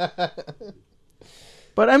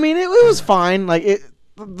 But I mean, it was fine. Like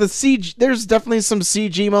the CG, there's definitely some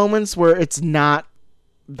CG moments where it's not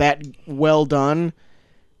that well done,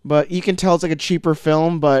 but you can tell it's like a cheaper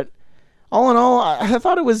film. But all in all, I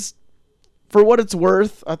thought it was, for what it's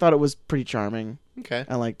worth, I thought it was pretty charming. Okay.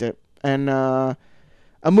 I liked it. And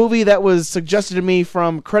a movie that was suggested to me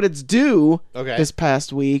from Credits Due Okay. this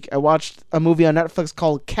past week, I watched a movie on Netflix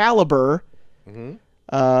called Caliber. Mm-hmm.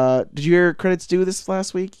 Did you hear Credits Due this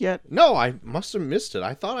last week yet? No, I must have missed it.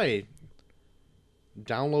 I thought I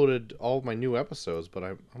downloaded all of my new episodes, but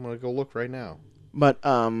I'm going to go look right now. But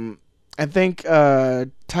I think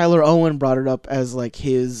Tyler Owen brought it up as like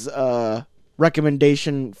his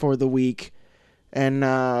recommendation for the week. And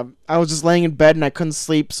I was just laying in bed and I couldn't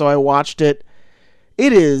sleep, so I watched it.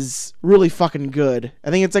 It is really fucking good. I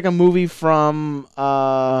think it's like a movie from,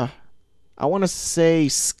 I want to say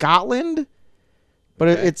Scotland, but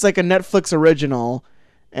Okay. it's like a Netflix original.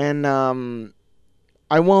 And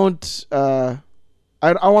I won't, I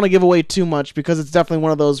want to give away too much because it's definitely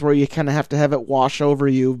one of those where you kind of have to have it wash over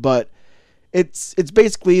you. But it's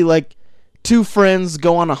basically like two friends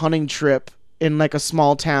go on a hunting trip in like a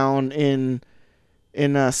small town in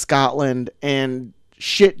Scotland, and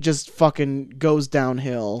shit just fucking goes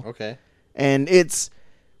downhill. Okay. And it's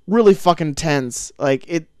really fucking tense.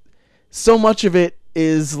 Like so much of it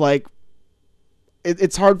is like,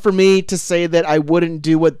 it's hard for me to say that I wouldn't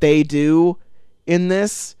do what they do in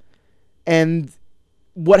this, and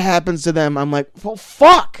what happens to them, I'm like, well,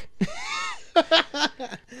 fuck.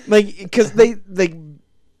 Like, because they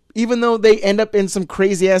even though they end up in some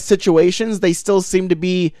crazy ass situations, they still seem to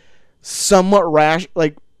be somewhat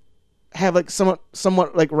have like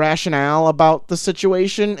somewhat like rationale about the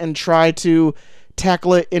situation and try to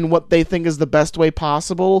tackle it in what they think is the best way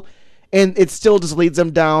possible. And it still just leads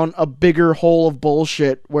them down a bigger hole of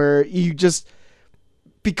bullshit where you just,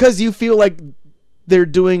 because you feel like they're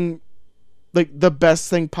doing like the best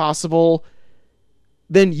thing possible,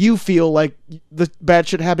 then you feel like the bad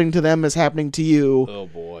shit happening to them is happening to you. Oh,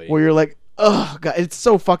 boy. Where you're like, oh god, it's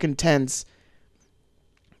so fucking tense.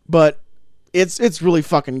 But it's really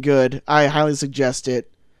fucking good. I highly suggest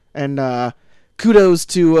it. And kudos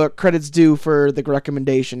to Credits Due for the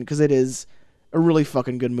recommendation, because it is a really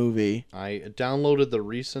fucking good movie. I downloaded the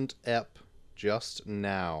recent app just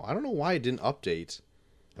now. I don't know why it didn't update.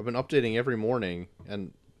 I've been updating every morning,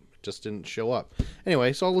 and it just didn't show up.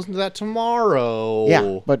 Anyway, so I'll listen to that tomorrow.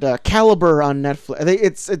 Yeah, but Caliber on Netflix. I think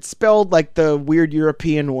it's spelled like the weird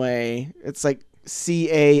European way. It's like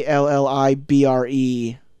Callibre.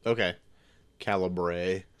 Okay.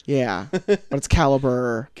 Calibre. Yeah, but it's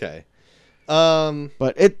Caliber. Okay.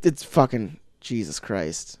 But it's fucking Jesus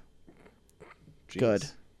Christ. Jeez. Good.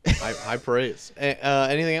 High praise.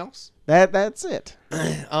 Anything else? That's it.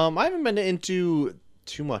 I haven't been into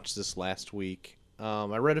too much this last week.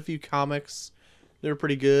 I read a few comics. They were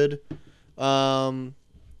pretty good. Otherwise,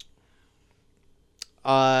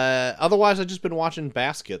 I've just been watching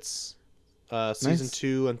Baskets. Season Nice.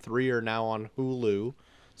 2 and 3 are now on Hulu.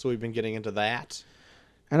 So we've been getting into that.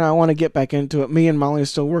 And I want to get back into it. Me and Molly are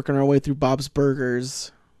still working our way through Bob's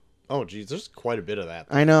Burgers. Oh, geez, there's quite a bit of that.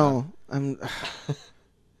 I know. I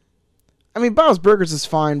mean, Bob's Burgers is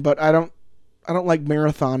fine, but I don't like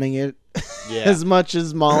marathoning it Yeah. as much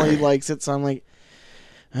as Molly likes it. So I'm like,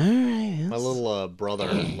 all right. My little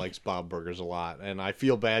brother likes Bob Burgers a lot, and I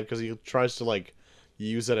feel bad because he tries to like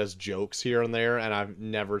use it as jokes here and there, and I've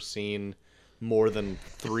never seen more than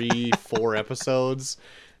 3-4 episodes.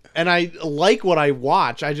 And I like what I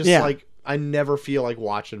watch. I just like I never feel like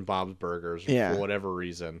watching Bob's Burgers for whatever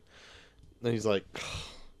reason. And he's like,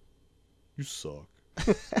 "You suck."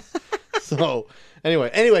 So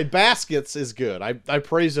anyway, Baskets is good. I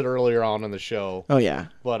praised it earlier on in the show. Oh yeah,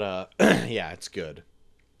 but yeah, it's good.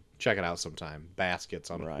 Check it out sometime.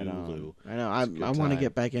 Baskets on Hulu. I know. I want to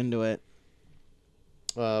get back into it.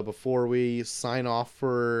 Before we sign off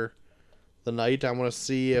for the night, I want to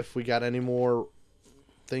see if we got any more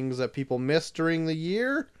things that people missed during the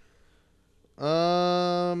year.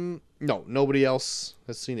 No, nobody else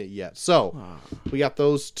has seen it yet. So we got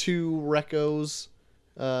those 2 recos.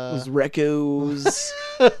 Those recos.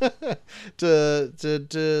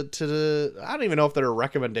 to I don't even know if they're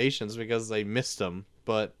recommendations because they missed them,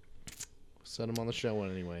 but set them on the show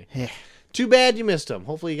anyway. Too bad you missed them.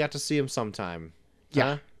 Hopefully you got to see them sometime.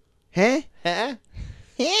 Yeah. Huh?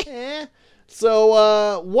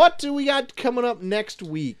 So, what do we got coming up next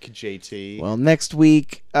week, JT? Well, next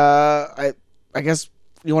week, I guess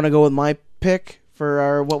you want to go with my pick for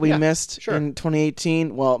our what we missed in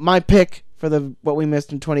 2018. Well, my pick for the what we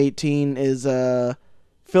missed in 2018 is a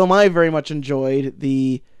film I very much enjoyed.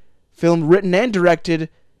 The film written and directed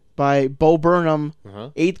by Bo Burnham,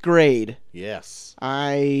 8th Grade. Yes.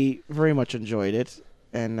 I very much enjoyed it,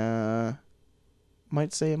 and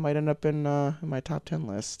might say it might end up in my top 10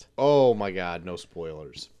 list. Oh my God, no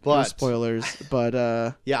spoilers. But no spoilers, but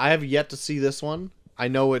yeah, I have yet to see this one. I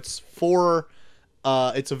know it's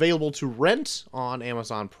it's available to rent on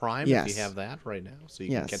Amazon Prime if you have that right now, so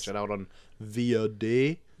you can catch it out on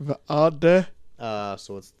VOD.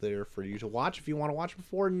 So it's there for you to watch if you want to watch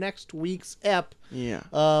before next week's ep. Yeah.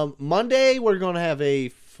 Monday we're going to have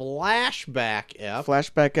a flashback ep.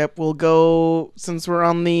 Flashback ep. We'll go, since we're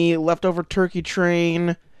on the leftover turkey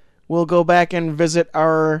train, we'll go back and visit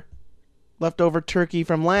our leftover turkey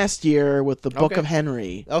from last year with the Book of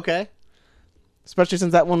Henry. Okay. Especially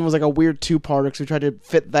since that one was like a weird 2-parter, because we tried to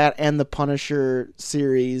fit that and the Punisher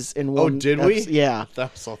series in one. Oh, did we? Yeah.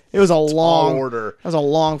 It was a long order. That was a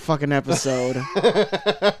long fucking episode.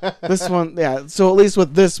 This one, yeah. So at least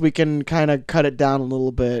with this, we can kind of cut it down a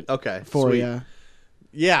little bit. Okay. For you.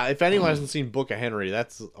 Yeah, if anyone hasn't seen Book of Henry,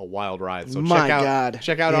 that's a wild ride. So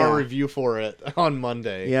check out our review for it on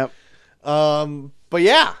Monday. Yep. But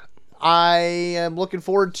yeah, I am looking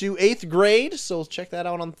forward to 8th Grade, so check that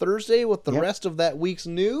out on Thursday with the rest of that week's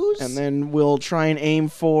news. And then we'll try and aim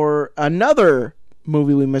for another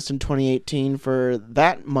movie we missed in 2018 for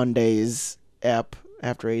that Monday's ep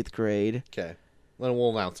after 8th Grade. Okay. Then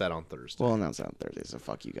we'll announce that on Thursday. So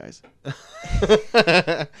fuck you guys.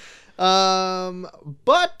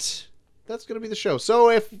 But that's going to be the show. So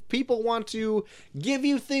if people want to give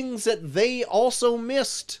you things that they also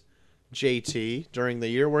missed, JT, during the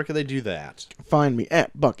year, where can they do that? Find me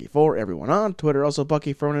at Bucky4Everyone on Twitter, also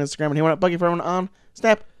Bucky4 on Instagram, and anyone at Bucky4Everyone on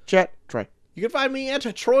Snapchat. Try. You can find me at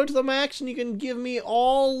Troy to the Max, and you can give me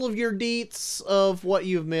all of your deets of what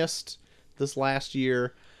you've missed this last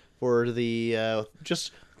year for the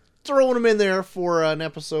just throwing them in there for an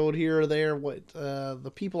episode here or there. What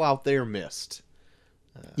the people out there missed.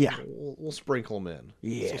 We'll sprinkle them in.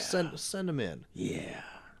 Yeah. So send them in. Yeah.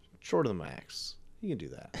 Troy to the Max. You can do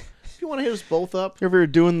that. If you want to hit us both up. You ever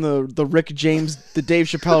doing the Rick James, the Dave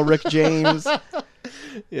Chappelle Rick James?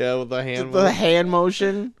 Yeah, with the hand motion. The hand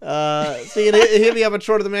motion. So you can hit me up at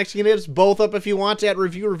Short of the Max. You can hit us both up if you want to at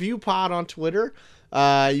Review Pod on Twitter.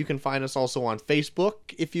 You can find us also on Facebook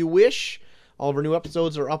if you wish. All of our new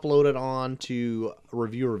episodes are uploaded on to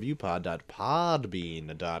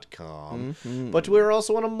reviewpod.podbean.com. Mm-hmm. But we're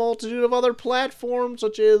also on a multitude of other platforms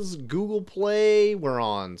such as Google Play. We're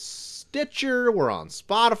on Stitcher. We're on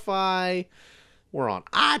Spotify. We're on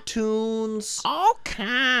iTunes. All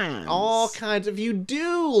kinds. If you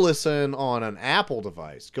do listen on an Apple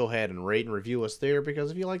device, go ahead and rate and review us there,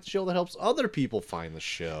 because if you like the show, that helps other people find the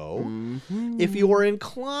show. Mm-hmm. If you are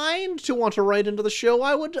inclined to want to write into the show,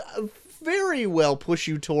 I would very well push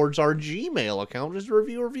you towards our Gmail account, which is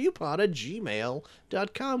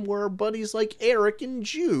reviewreviewpod@gmail.com, where our buddies like Eric and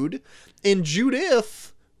Jude and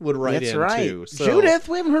Judith would write in too. So, Judith,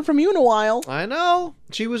 we haven't heard from you in a while. I know.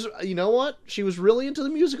 She was, you know what? She was really into the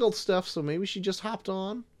musical stuff, so maybe she just hopped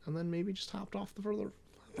on and then maybe just hopped off the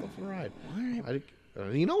Go for a ride. All right.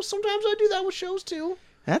 Sometimes I do that with shows too.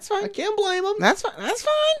 That's I fine. can't blame them. That's fine. That's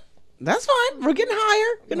fine. That's fine. We're getting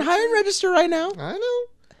higher. Getting higher in register right now. I know.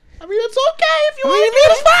 I mean, it's okay if you I want mean, to.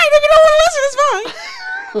 it's fine. If you don't want to listen, it's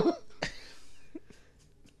fine.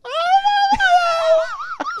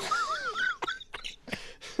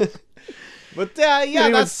 But You don't yeah,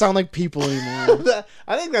 even that's. sound like people anymore.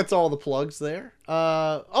 I think that's all the plugs there.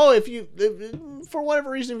 If for whatever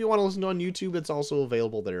reason, if you want to listen to on YouTube, it's also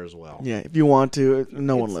available there as well. Yeah, if you want to.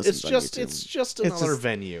 No one listens. It's on just YouTube. it's just It's another just-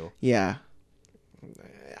 venue. Yeah.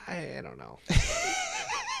 I don't know.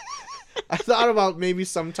 I thought about maybe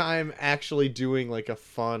sometime actually doing like a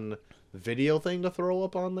fun video thing to throw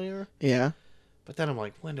up on there, Yeah. but then I'm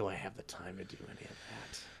like, when do I have the time to do any of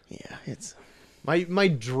that? Yeah. It's. My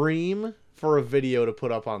dream for a video to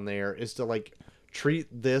put up on there is to like treat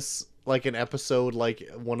this like an episode, like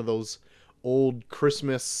one of those old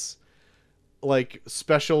Christmas like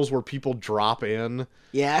specials where people drop in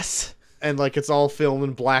Yes. and like it's all filmed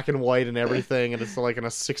in black and white and everything, and it's like in a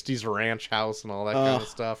 60s ranch house and all that kind of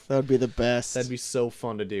stuff. That would be the best. That'd be so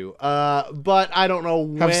fun to do. But I don't know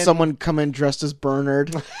when. Have someone come in dressed as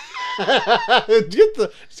Bernard.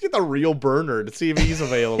 just get the real Bernard to see if he's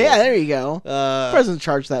available. Yeah, there you go. Uh, Doesn't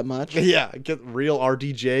charge that much. Yeah, get real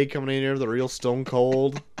RDJ coming in here, the real Stone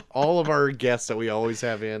Cold. All of our guests that we always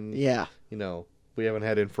have in, Yeah. we haven't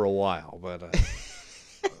had in for a while, but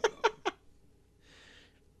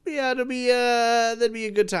yeah, that'd be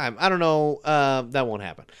a good time. I don't know, that won't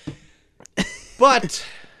happen, but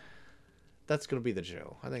that's gonna be the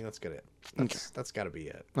show. I think that's gonna it. That's gotta be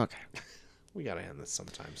it. Okay. We gotta end this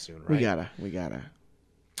sometime soon, right? We gotta.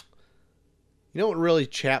 You know what really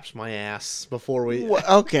chaps my ass before we?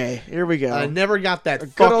 Okay, here we go. I never got that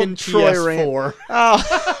good fucking old Troy PS4.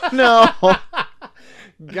 Oh, no.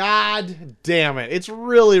 God damn it! It's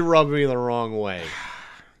really rubbed me the wrong way.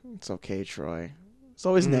 It's okay, Troy. It's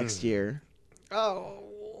always next year.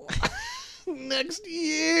 Oh, next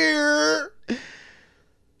year. I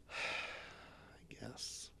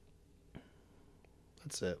guess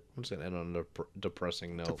that's it. I'm just gonna end on a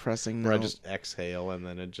depressing note. Depressing Where I note. just exhale and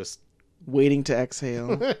then it just Waiting to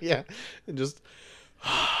exhale. yeah, and just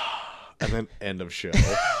and then end of show.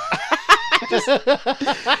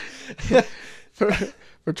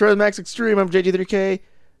 For Troy Max Extreme, I'm JG3K.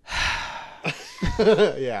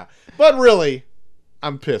 Yeah, but really,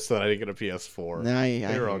 I'm pissed that I didn't get a PS4. Nah,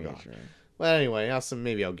 They're all hear you, gone. Troy. Well, anyway,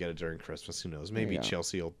 maybe I'll get it during Christmas. Who knows? Maybe you go.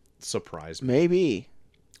 Chelsea will surprise me, Maybe.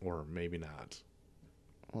 or maybe not.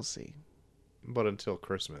 We'll see. But until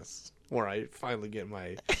Christmas, where I finally get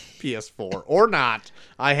my PS4 or not,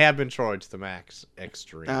 I have been Troy to the Max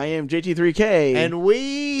Extreme. I am JT3K. And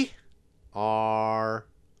we are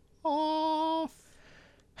off.